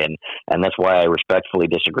high, and that's why I respectfully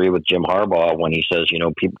disagree with Jim Harbaugh when he says,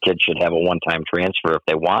 kids should have a one-time transfer if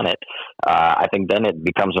they want it. I think then it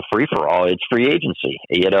becomes a free-for-all. It's free agency,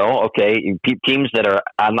 okay, teams that are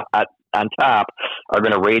on top are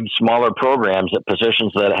going to raid smaller programs at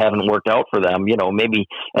positions that haven't worked out for them. Maybe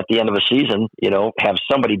at the end of a season, have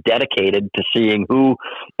somebody dedicated to seeing who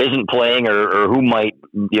isn't playing or who might,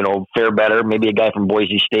 fare better. Maybe a guy from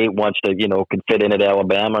Boise State wants to, could fit in at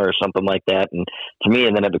Alabama or something like that. And to me,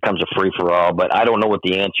 and then it becomes a free for all. But I don't know what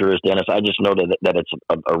the answer is, Dennis. I just know that it's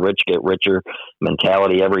a rich get richer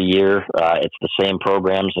mentality every year. It's the same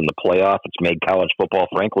programs in the playoff. It's made college football,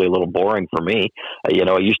 frankly, a little boring for me.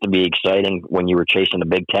 It used to be exciting when you were chasing the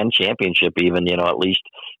Big Ten championship, even, at least,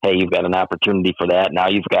 hey, you've got an opportunity for that. Now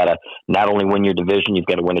you've got to not only win your division, you've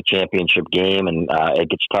got to win a championship game, and it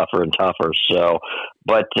gets tougher and tougher. So,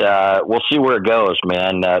 but we'll see where it goes,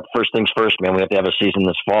 man. First things first, man, we have to have a season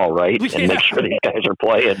this fall, right? And make sure these guys are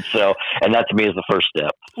playing. So, and that to me is the first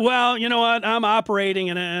step. Well, you know what? I'm operating,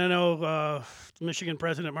 and I know Michigan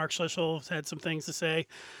President Mark Schlissel has had some things to say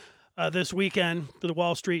this weekend to the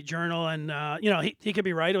Wall Street Journal, and he could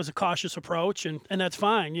be right. It was a cautious approach, and that's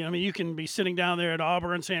fine. You can be sitting down there at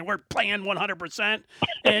Auburn saying we're playing 100%,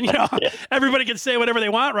 and everybody can say whatever they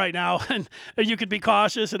want right now, and you could be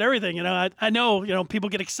cautious and everything. I know people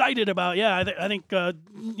get excited about. I think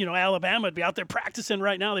Alabama would be out there practicing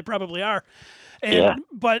right now. They probably are.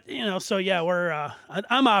 But we're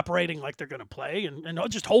I'm operating like they're going to play, and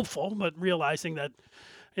just hopeful, but realizing that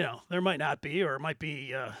there might not be, or it might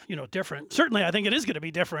be different. Certainly, I think it is going to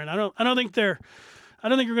be different. I don't think we're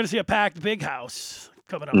going to see a packed big house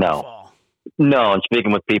coming up in the fall. No, and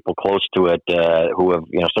speaking with people close to it, who have,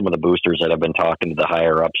 some of the boosters that have been talking to the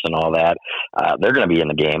higher ups and all that, they're going to be in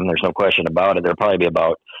the game. There's no question about it. There'll probably be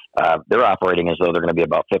about, they're operating as though they're going to be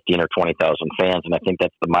about 15 or 20,000 fans. And I think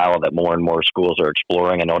that's the model that more and more schools are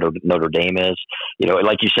exploring, and Notre Dame is.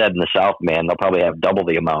 Like you said, in the South, man, they'll probably have double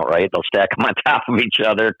the amount, right? They'll stack them on top of each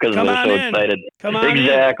other because they're so excited. Come on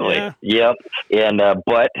exactly. In. Yeah. Yep. And,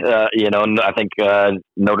 I think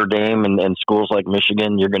Notre Dame and schools like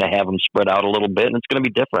Michigan, you're going to have them spread out a little bit, and it's going to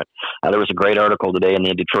be different. There was a great article today in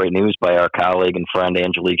the Detroit News by our colleague and friend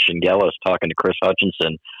Angelique Shingelis talking to Chris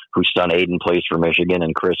Hutchinson, whose son Aiden plays for Michigan,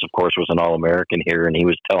 and Chris, of course, was an All-American here, and he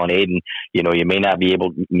was telling Aiden, you may not be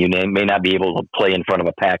able to play in front of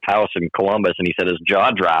a packed house in Columbus, and he said his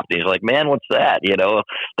jaw dropped. He's like, man, what's that?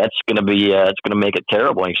 That's going to be it's going to make it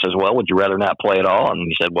terrible. And he says, well, would you rather not play at all? And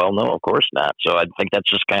he said, well, no, of course not. So I think that's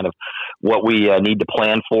just kind of what we need to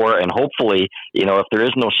plan for, and hopefully, if there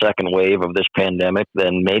is no second wave of this pandemic,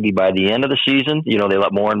 then maybe by the end of the season, they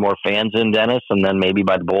let more and more fans in, Dennis, and then maybe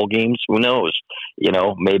by the bowl games, who knows?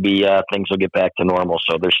 Maybe things will get back to normal.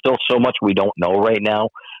 So there's still so much we don't know right now,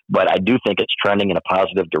 but I do think it's trending in a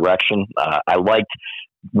positive direction. I liked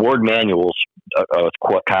Ward Manuel's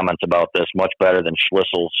comments about this much better than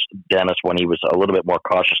Schlissel's, Dennis, when he was a little bit more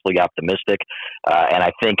cautiously optimistic. And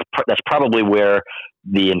I think that's probably where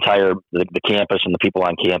the entire the campus and the people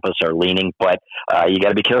on campus are leaning. But you got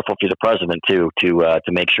to be careful if you're the president too, to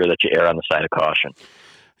make sure that you err on the side of caution.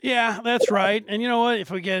 Yeah, that's right. And you know what? If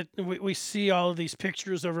we see all of these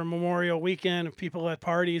pictures over Memorial Weekend of people at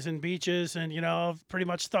parties and beaches and, pretty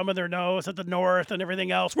much thumbing their nose at the North and everything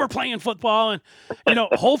else, we're playing football. And,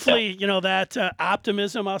 hopefully, that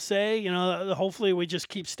optimism, I'll say, hopefully we just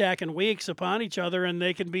keep stacking weeks upon each other and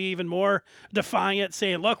they can be even more defiant,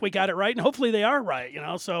 saying, look, we got it right. And hopefully they are right,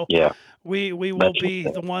 So yeah. we will be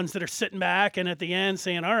the ones that are sitting back and at the end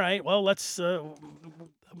saying, all right, well, let's I'm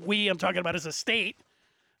talking about as a state.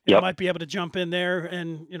 You might be able to jump in there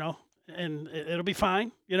and, and it'll be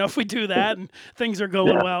fine, if we do that and things are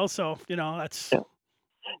going well. So, that's.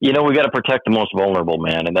 We got to protect the most vulnerable,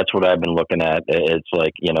 man. And that's what I've been looking at. It's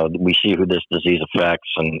like, we see who this disease affects.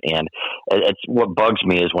 And it's what bugs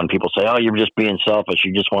me is when people say, oh, you're just being selfish.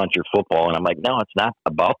 You just want your football. And I'm like, no, it's not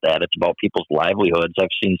about that. It's about people's livelihoods. I've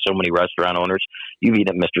seen so many restaurant owners. You've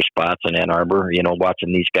eaten at Mr. Spots in Ann Arbor,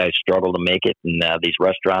 watching these guys struggle to make it in these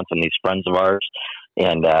restaurants and these friends of ours.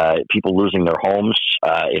 And people losing their homes.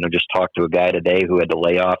 Just talked to a guy today who had to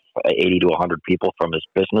lay off 80 to 100 people from his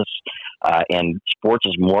business. And sports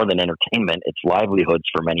is more than entertainment. It's livelihoods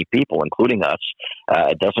for many people, including us.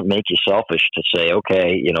 It doesn't make you selfish to say,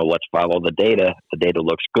 okay, let's follow the data. The data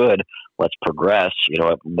looks good. Let's progress.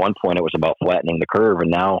 At one point it was about flattening the curve.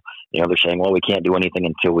 And now, they're saying, well, we can't do anything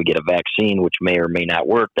until we get a vaccine, which may or may not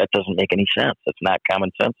work. That doesn't make any sense. It's not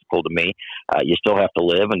commonsensical to me. You still have to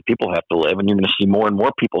live and people have to live. And you're going to see more and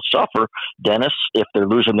more people suffer, Dennis, if they're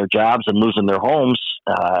losing their jobs and losing their homes.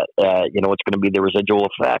 It's going to be the residual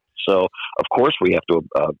effect. So, of course, we have to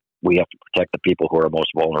protect the people who are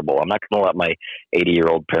most vulnerable. I'm not going to let my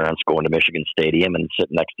 80-year-old parents go into Michigan Stadium and sit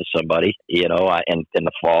next to somebody, in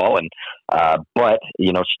the fall. And but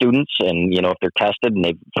students, and if they're tested and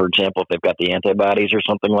for example, if they've got the antibodies or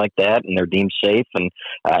something like that, and they're deemed safe, and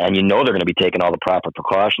they're going to be taking all the proper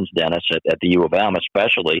precautions, Dennis, at the U of M,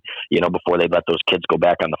 especially, before they let those kids go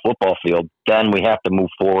back on the football field, then we have to move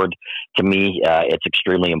forward. To me, it's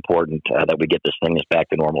extremely important that we get this thing back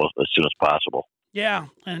to normal as soon as possible. Yeah,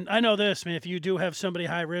 and I know this, man, if you do have somebody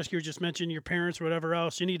high risk, you just mentioned your parents or whatever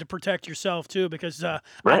else, you need to protect yourself too, because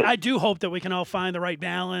right. I do hope that we can all find the right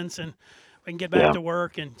balance and we can get back to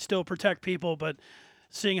work and still protect people. But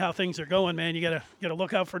seeing how things are going, man, you gotta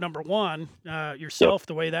look out for number one, yourself,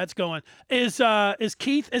 the way that's going. Is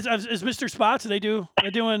Keith, is Mr. Spots, are they doing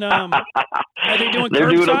They're curbside?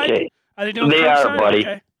 doing okay. Are they doing They curbside? are, buddy.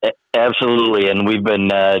 Okay. Absolutely, and we've been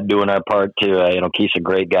doing our part too. Keith's a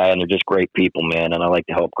great guy, and they're just great people, man. And I like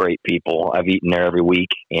to help great people. I've eaten there every week,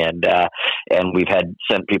 and we've had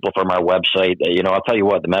sent people from our website. I'll tell you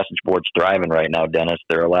what, the message board's thriving right now, Dennis.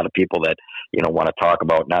 There are a lot of people that want to talk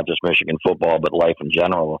about not just Michigan football, but life in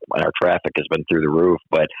general. And our traffic has been through the roof.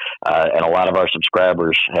 But and a lot of our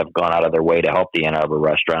subscribers have gone out of their way to help the Ann Arbor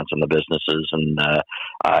restaurants and the businesses, and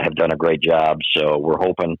have done a great job. So we're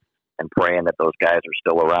hoping and praying that those guys are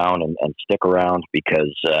still around and stick around,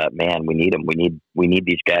 because man, we need them. We need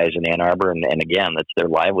these guys in Ann Arbor, and again, that's their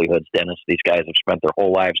livelihoods, Dennis. These guys have spent their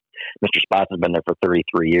whole lives. Mr. Spots has been there for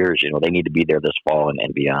 33 years. They need to be there this fall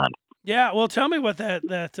and beyond. Yeah, well, tell me what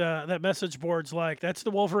that message board's like. That's the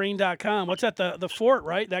Wolverine.com. What's at the fort,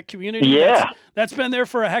 right? That community. Yeah, that's been there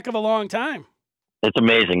for a heck of a long time. It's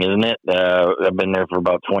amazing, isn't it? I've been there for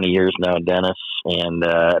about 20 years now, Dennis, and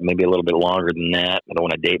maybe a little bit longer than that. I don't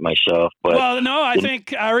want to date myself, but well, no, I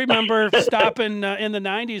think I remember stopping in the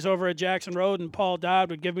 '90s over at Jackson Road, and Paul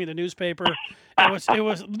Dodd would give me the newspaper. It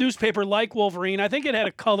was newspaper like Wolverine. I think it had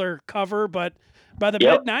a color cover, but by the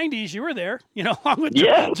mid '90s, you were there, along with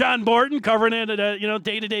John Borton, covering it at a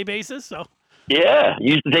day-to-day basis. So. Yeah,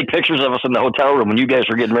 you used to take pictures of us in the hotel room when you guys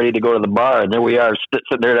were getting ready to go to the bar, and there we are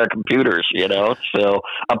sitting there at our computers, so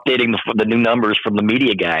updating the new numbers from the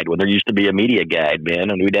media guide when there used to be a media guide, man,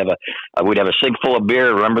 and we'd have a sink full of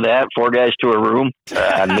beer. Remember that? 4 guys to a room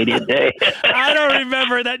on media day. I don't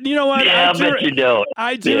remember that. You know what? Yeah, I bet you don't.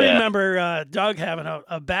 I do remember Doug having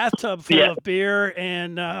a bathtub full of beer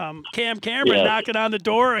and Cam Cameron knocking on the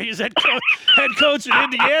door. He's head coach in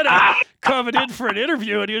Indiana coming in for an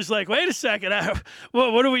interview, and he was like, "Wait a second,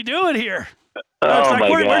 what are we doing here?"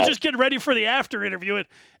 We're just getting ready for the after interview,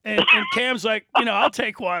 and Cam's like, I'll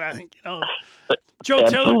take one. I think Joe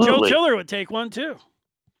Tiller would take one too.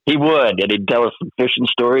 He would, and he'd tell us some fishing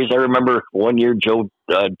stories. I remember one year George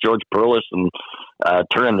Perlis and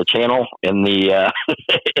turning the channel in the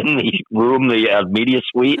room, the media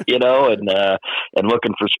suite, and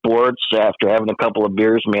looking for sports after having a couple of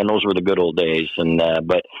beers. Man, those were the good old days. And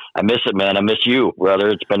but I miss it, man. I miss you, brother.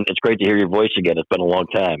 It's great to hear your voice again. It's been a long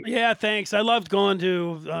time. Yeah, thanks. I loved going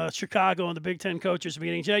to Chicago and the Big Ten coaches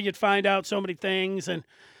meetings. Yeah, you'd find out so many things, and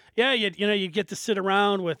yeah, you'd get to sit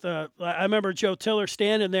around with. I remember Joe Tiller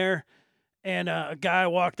standing there, and a guy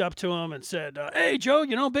walked up to him and said, "Hey, Joe,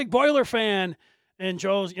 big Boiler fan." And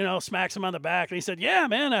Joe, smacks him on the back, and he said, "Yeah,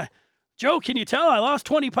 man, Joe, can you tell I lost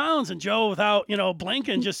 20 pounds?" And Joe, without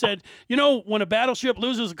blinking, just said, "When a battleship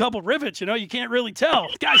loses a couple rivets, you can't really tell."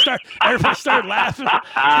 Everybody started laughing.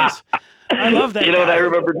 I love that. What I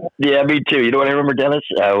remember? Yeah, me too. You know what I remember, Dennis?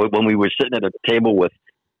 When we were sitting at a table with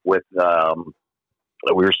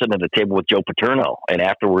we were sitting at the table with Joe Paterno, and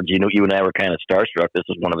afterwards, you and I were kind of starstruck. This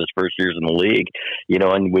was one of his first years in the league,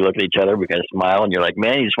 and we looked at each other, we kind of smile, and you're like,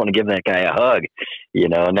 man, you just want to give that guy a hug.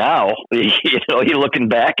 Now, you're looking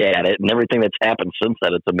back at it and everything that's happened since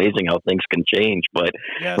then. It's amazing how things can change. But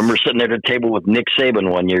I remember sitting there at the table with Nick Saban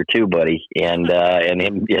one year too, buddy, and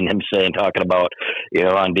him talking about,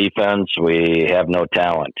 on defense, we have no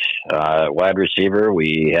talent. Wide receiver,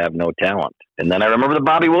 we have no talent. And then I remember the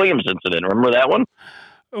Bobby Williams incident. Remember that one?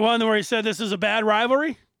 One where he said this is a bad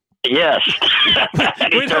rivalry? Yes.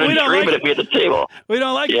 we don't like it. At the table. We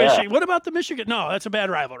don't like Michigan. What about the Michigan? No, that's a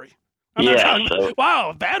bad rivalry.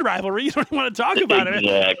 Wow, bad rivalry. You don't even want to talk about it.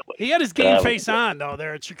 Exactly. He had his game face on, though,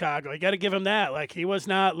 there at Chicago. You got to give him that. Like, he was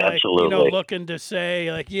not, like, looking to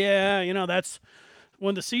say, like, that's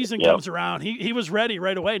when the season comes around. He was ready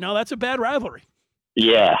right away. No, that's a bad rivalry.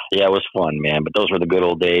 Yeah, it was fun, man. But those were the good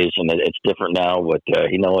old days, and it's different now. But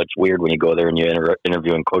it's weird when you go there and you're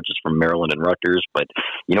interviewing coaches from Maryland and Rutgers. But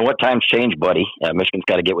you know what? Times change, buddy. Michigan's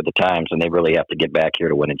got to get with the times, and they really have to get back here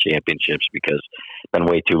to winning championships because it's been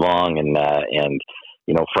way too long. And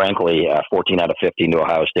frankly, 14 out of 15 to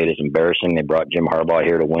Ohio State is embarrassing. They brought Jim Harbaugh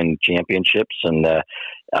here to win championships, and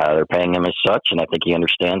they're paying him as such, and I think he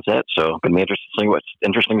understands that. So it's going to be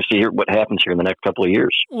interesting to see what happens here in the next couple of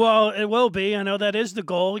years. Well, it will be. I know that is the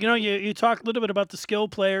goal. You talk a little bit about the skill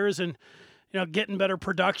players and, getting better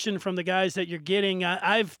production from the guys that you're getting.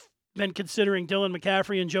 I've been considering Dylan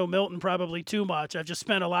McCaffrey and Joe Milton probably too much. I've just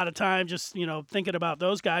spent a lot of time just, thinking about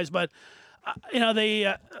those guys. But,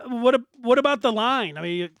 what about the line? I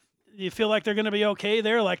mean, you feel like they're going to be okay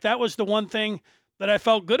there? Like, that was the one thing that I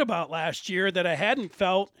felt good about last year that I hadn't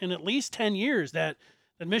felt in at least 10 years, that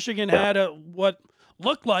Michigan had what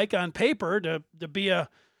looked like on paper to be a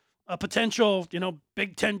potential,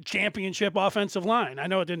 Big Ten championship offensive line. I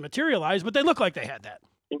know it didn't materialize, but they looked like they had that.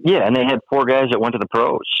 Yeah, and they had 4 guys that went to the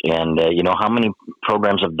pros. And, how many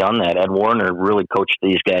programs have done that? Ed Warner really coached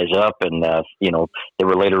these guys up, and, they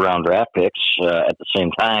were later round draft picks at the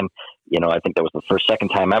same time. I think that was the second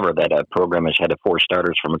time ever that a program has had 4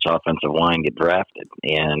 starters from its offensive line get drafted.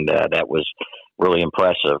 And that was really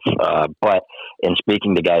impressive. But in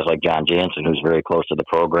speaking to guys like John Jansen, who's very close to the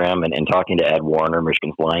program, and talking to Ed Warner,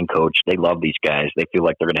 Michigan's line coach, they love these guys. They feel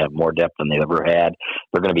like they're going to have more depth than they've ever had.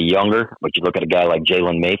 They're going to be younger, but you look at a guy like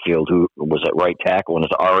Jalen Mayfield, who was at right tackle and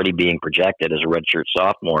is already being projected as a redshirt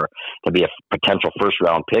sophomore to be a potential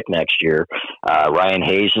first-round pick next year. Ryan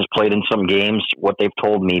Hayes has played in some games. What they've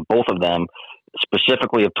told me, both of them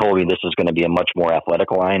specifically have told me this is going to be a much more athletic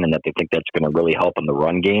line and that they think that's going to really help in the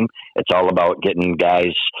run game. It's all about getting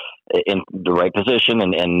guys in the right position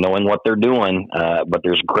and knowing what they're doing, but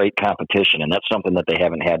there's great competition, and that's something that they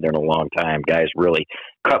haven't had there in a long time. Guys really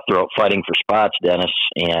cutthroat fighting for spots, Dennis,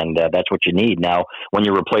 and that's what you need. Now, when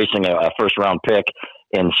you're replacing a first-round pick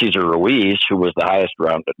in Cesar Ruiz, who was the highest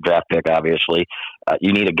round draft pick, obviously,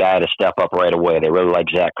 you need a guy to step up right away. They really like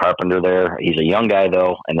Zach Carpenter there. He's a young guy,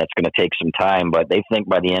 though, and that's going to take some time. But they think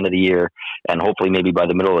by the end of the year, and hopefully maybe by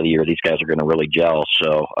the middle of the year, these guys are going to really gel.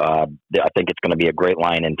 So I think it's going to be a great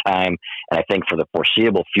line in time. And I think for the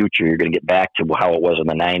foreseeable future, you're going to get back to how it was in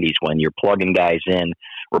the 90s when you're plugging guys in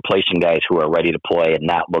replacing guys who are ready to play and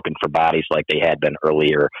not looking for bodies like they had been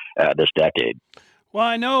earlier this decade. Well,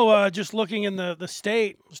 I know just looking in the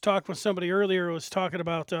state, I was talking with somebody earlier who was talking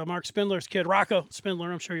about Mark Spindler's kid, Rocco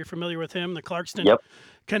Spindler. I'm sure you're familiar with him, the Clarkston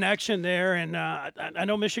connection there. And I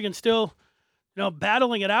know Michigan's still,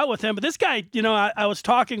 battling it out with him. But this guy, I was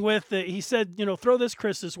talking with, he said, throw this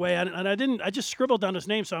Chris this way. And I just scribbled down his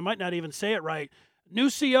name, so I might not even say it right.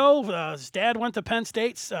 Nucio, his dad went to Penn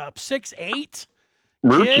State, 6'8".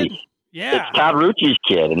 Rucci. Yeah. It's Todd Rucci's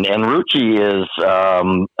kid. And Rucci is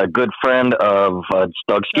a good friend of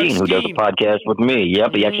Doug Skeen, who does a podcast with me.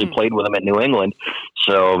 Yep, he actually played with him at New England.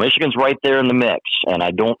 So Michigan's right there in the mix. And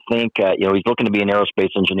I don't think, he's looking to be an aerospace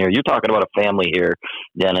engineer. You're talking about a family here,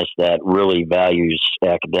 Dennis, that really values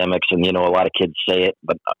academics. And, a lot of kids say it,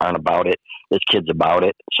 but aren't about it. This kid's about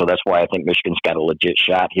it. So that's why I think Michigan's got a legit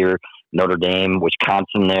shot here. Notre Dame,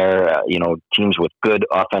 Wisconsin there, teams with good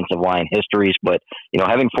offensive line histories. But,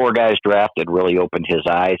 having 4 guys drafted really opened his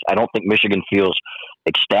eyes. I don't think Michigan feels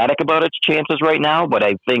ecstatic about its chances right now, but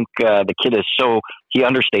I think the kid is he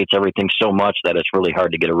understates everything so much that it's really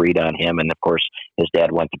hard to get a read on him. And, of course, his dad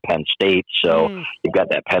went to Penn State, so you've got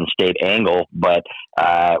that Penn State angle. But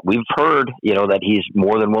we've heard, that he's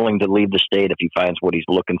more than willing to leave the state if he finds what he's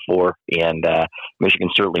looking for. And Michigan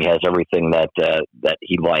certainly has everything that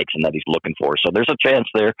he likes and that he's looking for. So there's a chance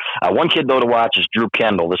there. One kid, though, to watch is Drew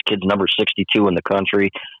Kendall. This kid's number 62 in the country.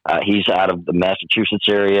 He's out of the Massachusetts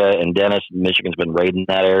area, and Dennis, Michigan's been raiding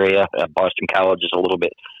that area. Boston College is a little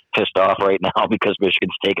bit pissed off right now because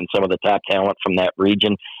Michigan's taken some of the top talent from that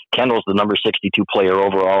region. Kendall's the number 62 player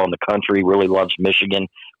overall in the country, really loves Michigan.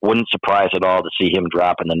 Wouldn't surprise at all to see him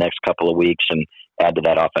drop in the next couple of weeks and add to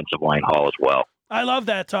that offensive line haul as well. I love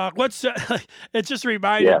that talk. It just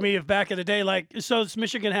reminded me of back in the day. So does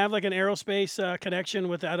Michigan have like an aerospace connection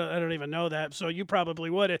with? I don't even know that. So you probably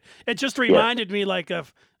would. It just reminded me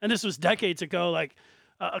and this was decades ago. Like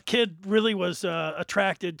a kid really was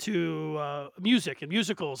attracted to music and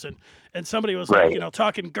musicals, and somebody was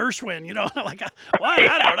talking Gershwin. Like what?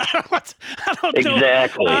 I don't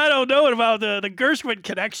exactly. know. I don't know about the Gershwin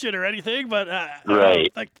connection or anything, but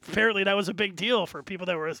apparently that was a big deal for people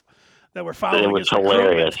that were following. It was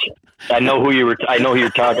hilarious. I know who you're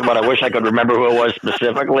talking about. I wish I could remember who it was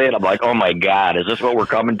specifically. And I'm like, oh my God, is this what we're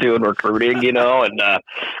coming to in recruiting? And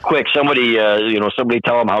quick, somebody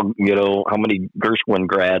tell them how many Gershwin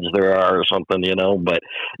grads there are or something, But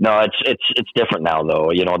no, it's different now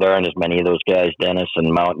though. There aren't as many of those guys, Dennis, and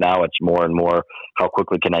now it's more and more how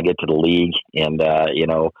quickly can I get to the league? And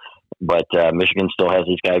But Michigan still has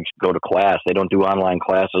these guys go to class. They don't do online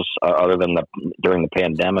classes other than during the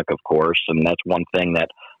pandemic, of course. And that's one thing that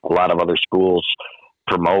a lot of other schools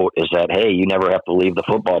promote is that, hey, you never have to leave the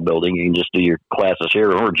football building. You can just do your classes here.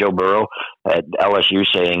 Remember Joe Burrow at LSU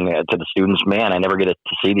saying to the students, man, I never get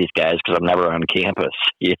to see these guys because I'm never on campus,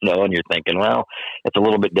 and you're thinking, well, it's a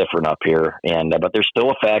little bit different up here. And but there's still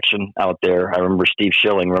a faction out there. I remember Steve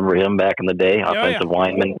Schilling. Remember him back in the day, offensive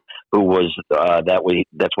lineman, who was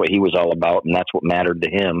that's what he was all about, and that's what mattered to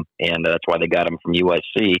him. And that's why they got him from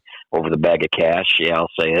USC over the bag of cash. Yeah, I'll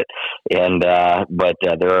say it. And but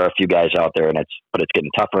there are a few guys out there, it's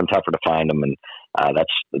getting tougher and tougher to find them, and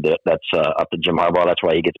that's up to Jim Harbaugh. That's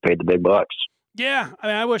why he gets paid the big bucks. Yeah,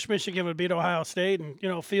 I wish Michigan would beat Ohio State,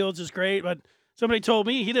 and Fields is great, but somebody told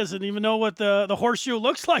me he doesn't even know what the horseshoe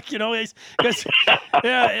looks like. Because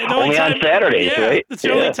only on Saturdays, right? It's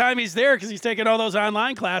the only time he's there because he's taking all those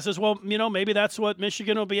online classes. Well, maybe that's what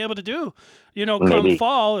Michigan will be able to do. Come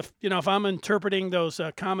fall, if I'm interpreting those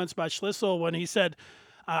comments by Schlissel when he said,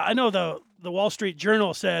 I know the Wall Street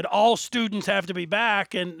Journal said all students have to be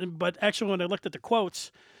back, but actually when I looked at the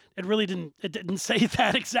quotes, it really didn't say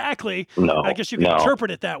that exactly. No, I guess you can interpret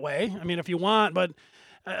it that way. I mean, if you want, but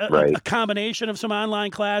a combination of some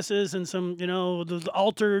online classes and some, the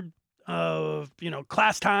altered,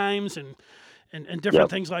 class times and different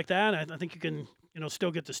things like that. I think you can,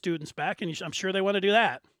 still get the students back, and I'm sure they want to do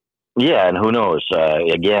that. Yeah, and who knows?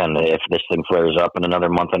 Again, if this thing flares up in another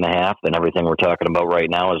month and a half, then everything we're talking about right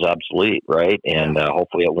now is obsolete, right? And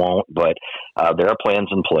hopefully it won't. But there are plans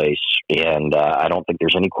in place, and I don't think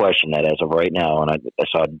there's any question that as of right now, and I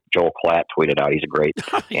saw Joel Klatt tweeted out, he's a great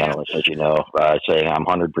analyst, as you know, saying I'm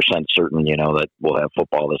 100% certain, that we'll have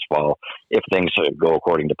football this fall if things go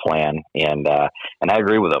according to plan. And I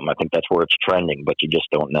agree with him. I think that's where it's trending, but you just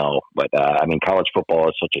don't know. But, college football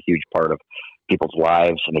is such a huge part of people's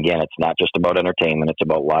lives. And again, it's not just about entertainment. It's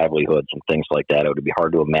about livelihoods and things like that. It would be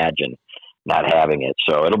hard to imagine not having it.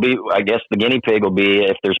 So it'll be, I guess the guinea pig will be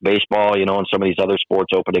if there's baseball, and some of these other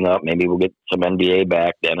sports opening up, maybe we'll get some NBA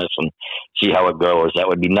back, Dennis, and see how it goes. That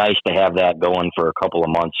would be nice to have that going for a couple of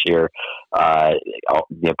months here.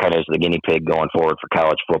 kind of as the guinea pig going forward for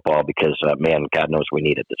college football because, man, God knows we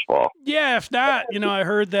need it this fall. Yeah, if not, I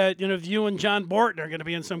heard that, you and John Borton are going to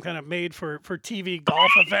be in some kind of made for TV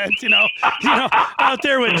golf event, out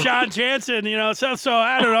there with John Jansen, so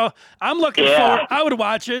I don't know. I'm looking forward. I would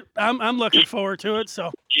watch it. I'm looking forward to it.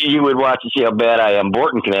 So you would watch and see how bad I am.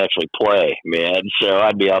 Borton can actually play, man. So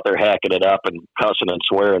I'd be out there hacking it up and cussing and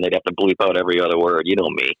swearing. They'd have to bleep out every other word. You know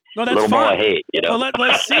me. No, that's a little fun. more I hate. Well,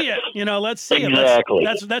 let's see it. Let's see exactly.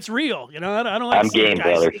 it. That's real. I don't like. I'm game,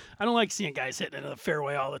 brother. I don't like seeing guys hitting into the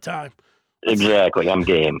fairway all the time. Exactly. I'm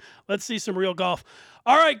game. Let's see some real golf.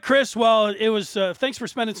 All right, Chris. Well, it was. Thanks for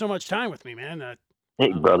spending so much time with me, man.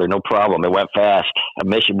 Hey, brother, no problem. It went fast. I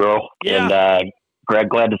miss you, bro. Yeah. And Greg,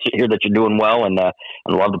 glad to hear that you're doing well, and I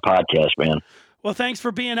love the podcast, man. Well, thanks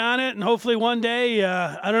for being on it, and hopefully one day,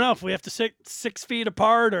 I don't know if we have to sit 6 feet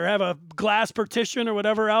apart or have a glass partition or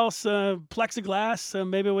whatever else, plexiglass,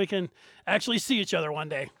 maybe we can actually see each other one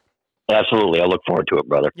day. Absolutely. I look forward to it,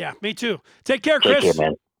 brother. Yeah, me too. Take care, Chris. Take care,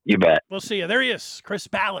 man. You bet. We'll see you. There he is, Chris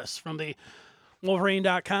Balas from the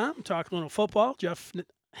Wolverine.com, talking a little football. Jeff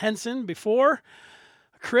Henson before.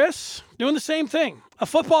 Chris doing the same thing. A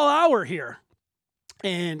football hour here.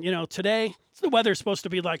 And, today, the weather's supposed to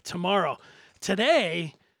be like tomorrow.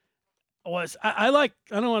 Today was, I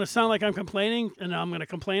don't want to sound like I'm complaining, and I'm going to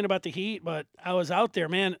complain about the heat, but I was out there,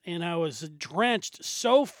 man, and I was drenched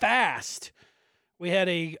so fast. We had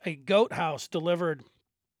a goat house delivered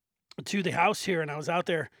to the house here, and I was out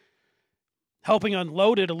there helping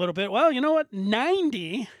unload it a little bit. Well, you know what?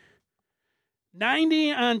 90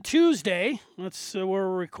 on Tuesday. That's we're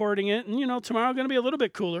recording it, and, tomorrow going to be a little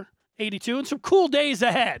bit cooler. 82 and some cool days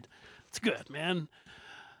ahead. It's good, man.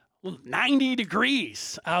 90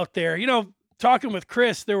 degrees out there. Talking with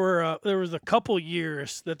Chris, there was a couple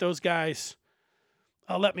years that those guys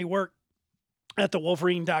let me work at the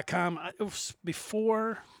Wolverine.com. It was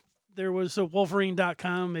before there was a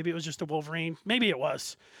Wolverine.com. Maybe it was just a Wolverine. Maybe it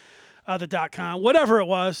was the .com. Whatever it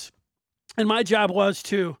was. And my job was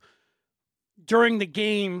to, during the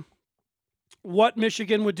game, what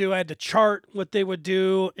Michigan would do. I had to chart what they would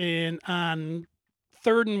do on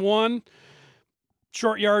 3rd and 1,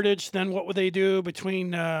 short yardage. Then what would they do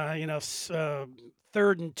between 3rd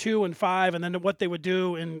and 2 and 5, and then what they would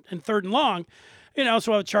do in 3rd and long.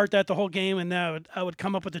 So I would chart that the whole game, and I would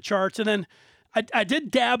come up with the charts. And then I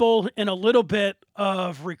did dabble in a little bit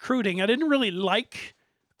of recruiting. I didn't really like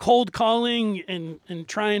cold calling and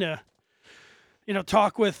trying to,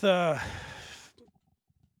 talk with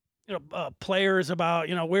players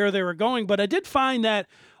about, where they were going. But I did find that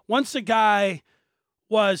once a guy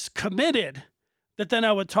was committed, that then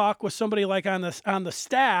I would talk with somebody like on the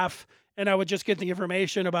staff, and I would just get the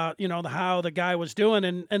information about, how the guy was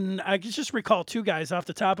doing. And I just recall 2 guys off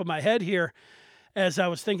the top of my head here as I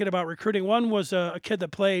was thinking about recruiting. One was a kid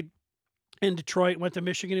that played in Detroit, went to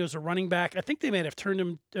Michigan. He was a running back. I think they may have turned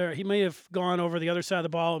him, he may have gone over the other side of the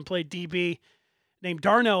ball and played DB, named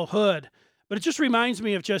Darnell Hood. But it just reminds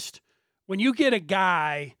me of just when you get a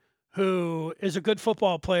guy who is a good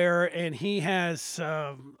football player and he has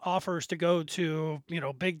offers to go to,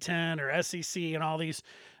 Big Ten or SEC and all these,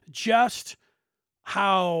 just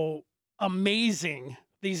how amazing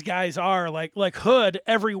these guys are. Like Hood,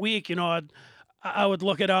 every week, I would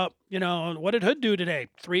look it up, what did Hood do today?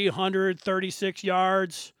 336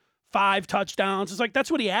 yards, 5 touchdowns. It's like,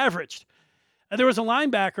 that's what he averaged. And there was a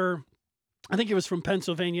linebacker, I think he was from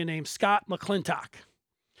Pennsylvania, named Scott McClintock.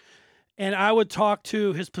 And I would talk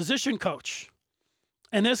to his position coach.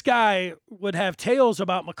 And this guy would have tales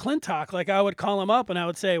about McClintock. Like, I would call him up and I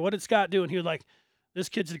would say, what did Scott do? And he would like, this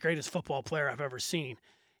kid's the greatest football player I've ever seen.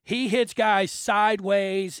 He hits guys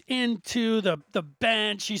sideways into the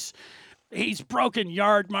bench. He's broken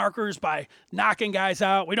yard markers by knocking guys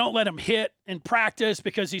out. We don't let him hit in practice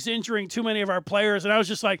because he's injuring too many of our players. And I was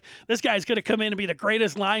just like, this guy's going to come in and be the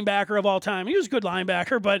greatest linebacker of all time. He was a good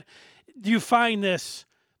linebacker, but you find this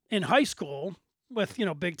in high school with,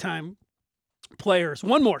 big time players.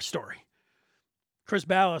 One more story. Chris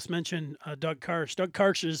Balas mentioned Doug Karsh. Doug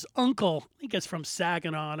Karsh's uncle, I think it's from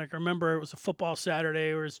Saginaw. And I remember it was a football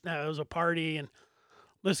Saturday. It was a party, and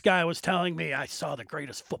this guy was telling me, I saw the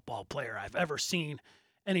greatest football player I've ever seen,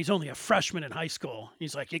 and he's only a freshman in high school.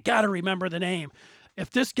 He's like, you got to remember the name.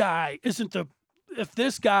 If this guy isn't a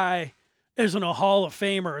Hall of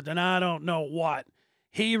Famer, then I don't know what.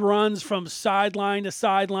 He runs from sideline to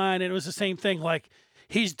sideline, and it was the same thing. Like,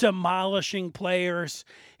 he's demolishing players.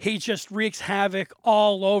 He just wreaks havoc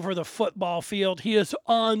all over the football field. He is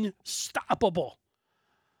unstoppable.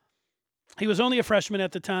 He was only a freshman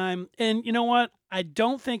at the time. And you know what? I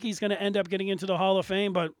don't think he's going to end up getting into the Hall of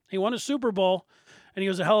Fame, but he won a Super Bowl. and he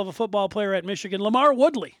was a hell of a football player at Michigan. LaMarr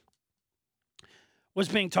Woodley was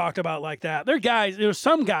being talked about like that. There's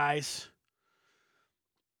some guys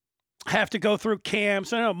have to go through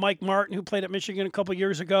camps. I know Mike Martin, who played at Michigan a couple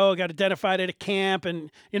years ago, got identified at a camp, and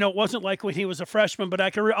it wasn't like when he was a freshman. But I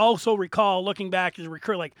can also recall looking back as a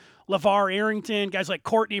recruit, like LeVar Arrington, guys like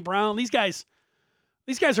Courtney Brown. These guys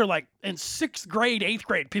are like in 6th grade, 8th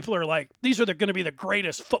grade. People are like, these are going to be the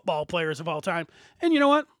greatest football players of all time. And you know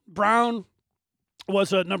what? Brown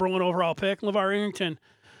was a number 1 overall pick. LeVar Arrington,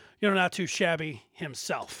 not too shabby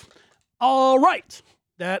himself. All right.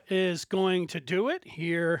 That is going to do it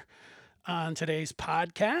here on today's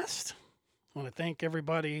podcast. I want to thank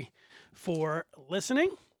everybody for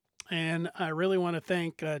listening. And I really want to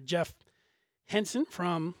thank Jeff Henson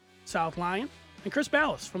from South Lyon and Chris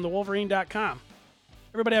Ballas from thewolverine.com.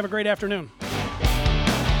 Everybody have a great afternoon.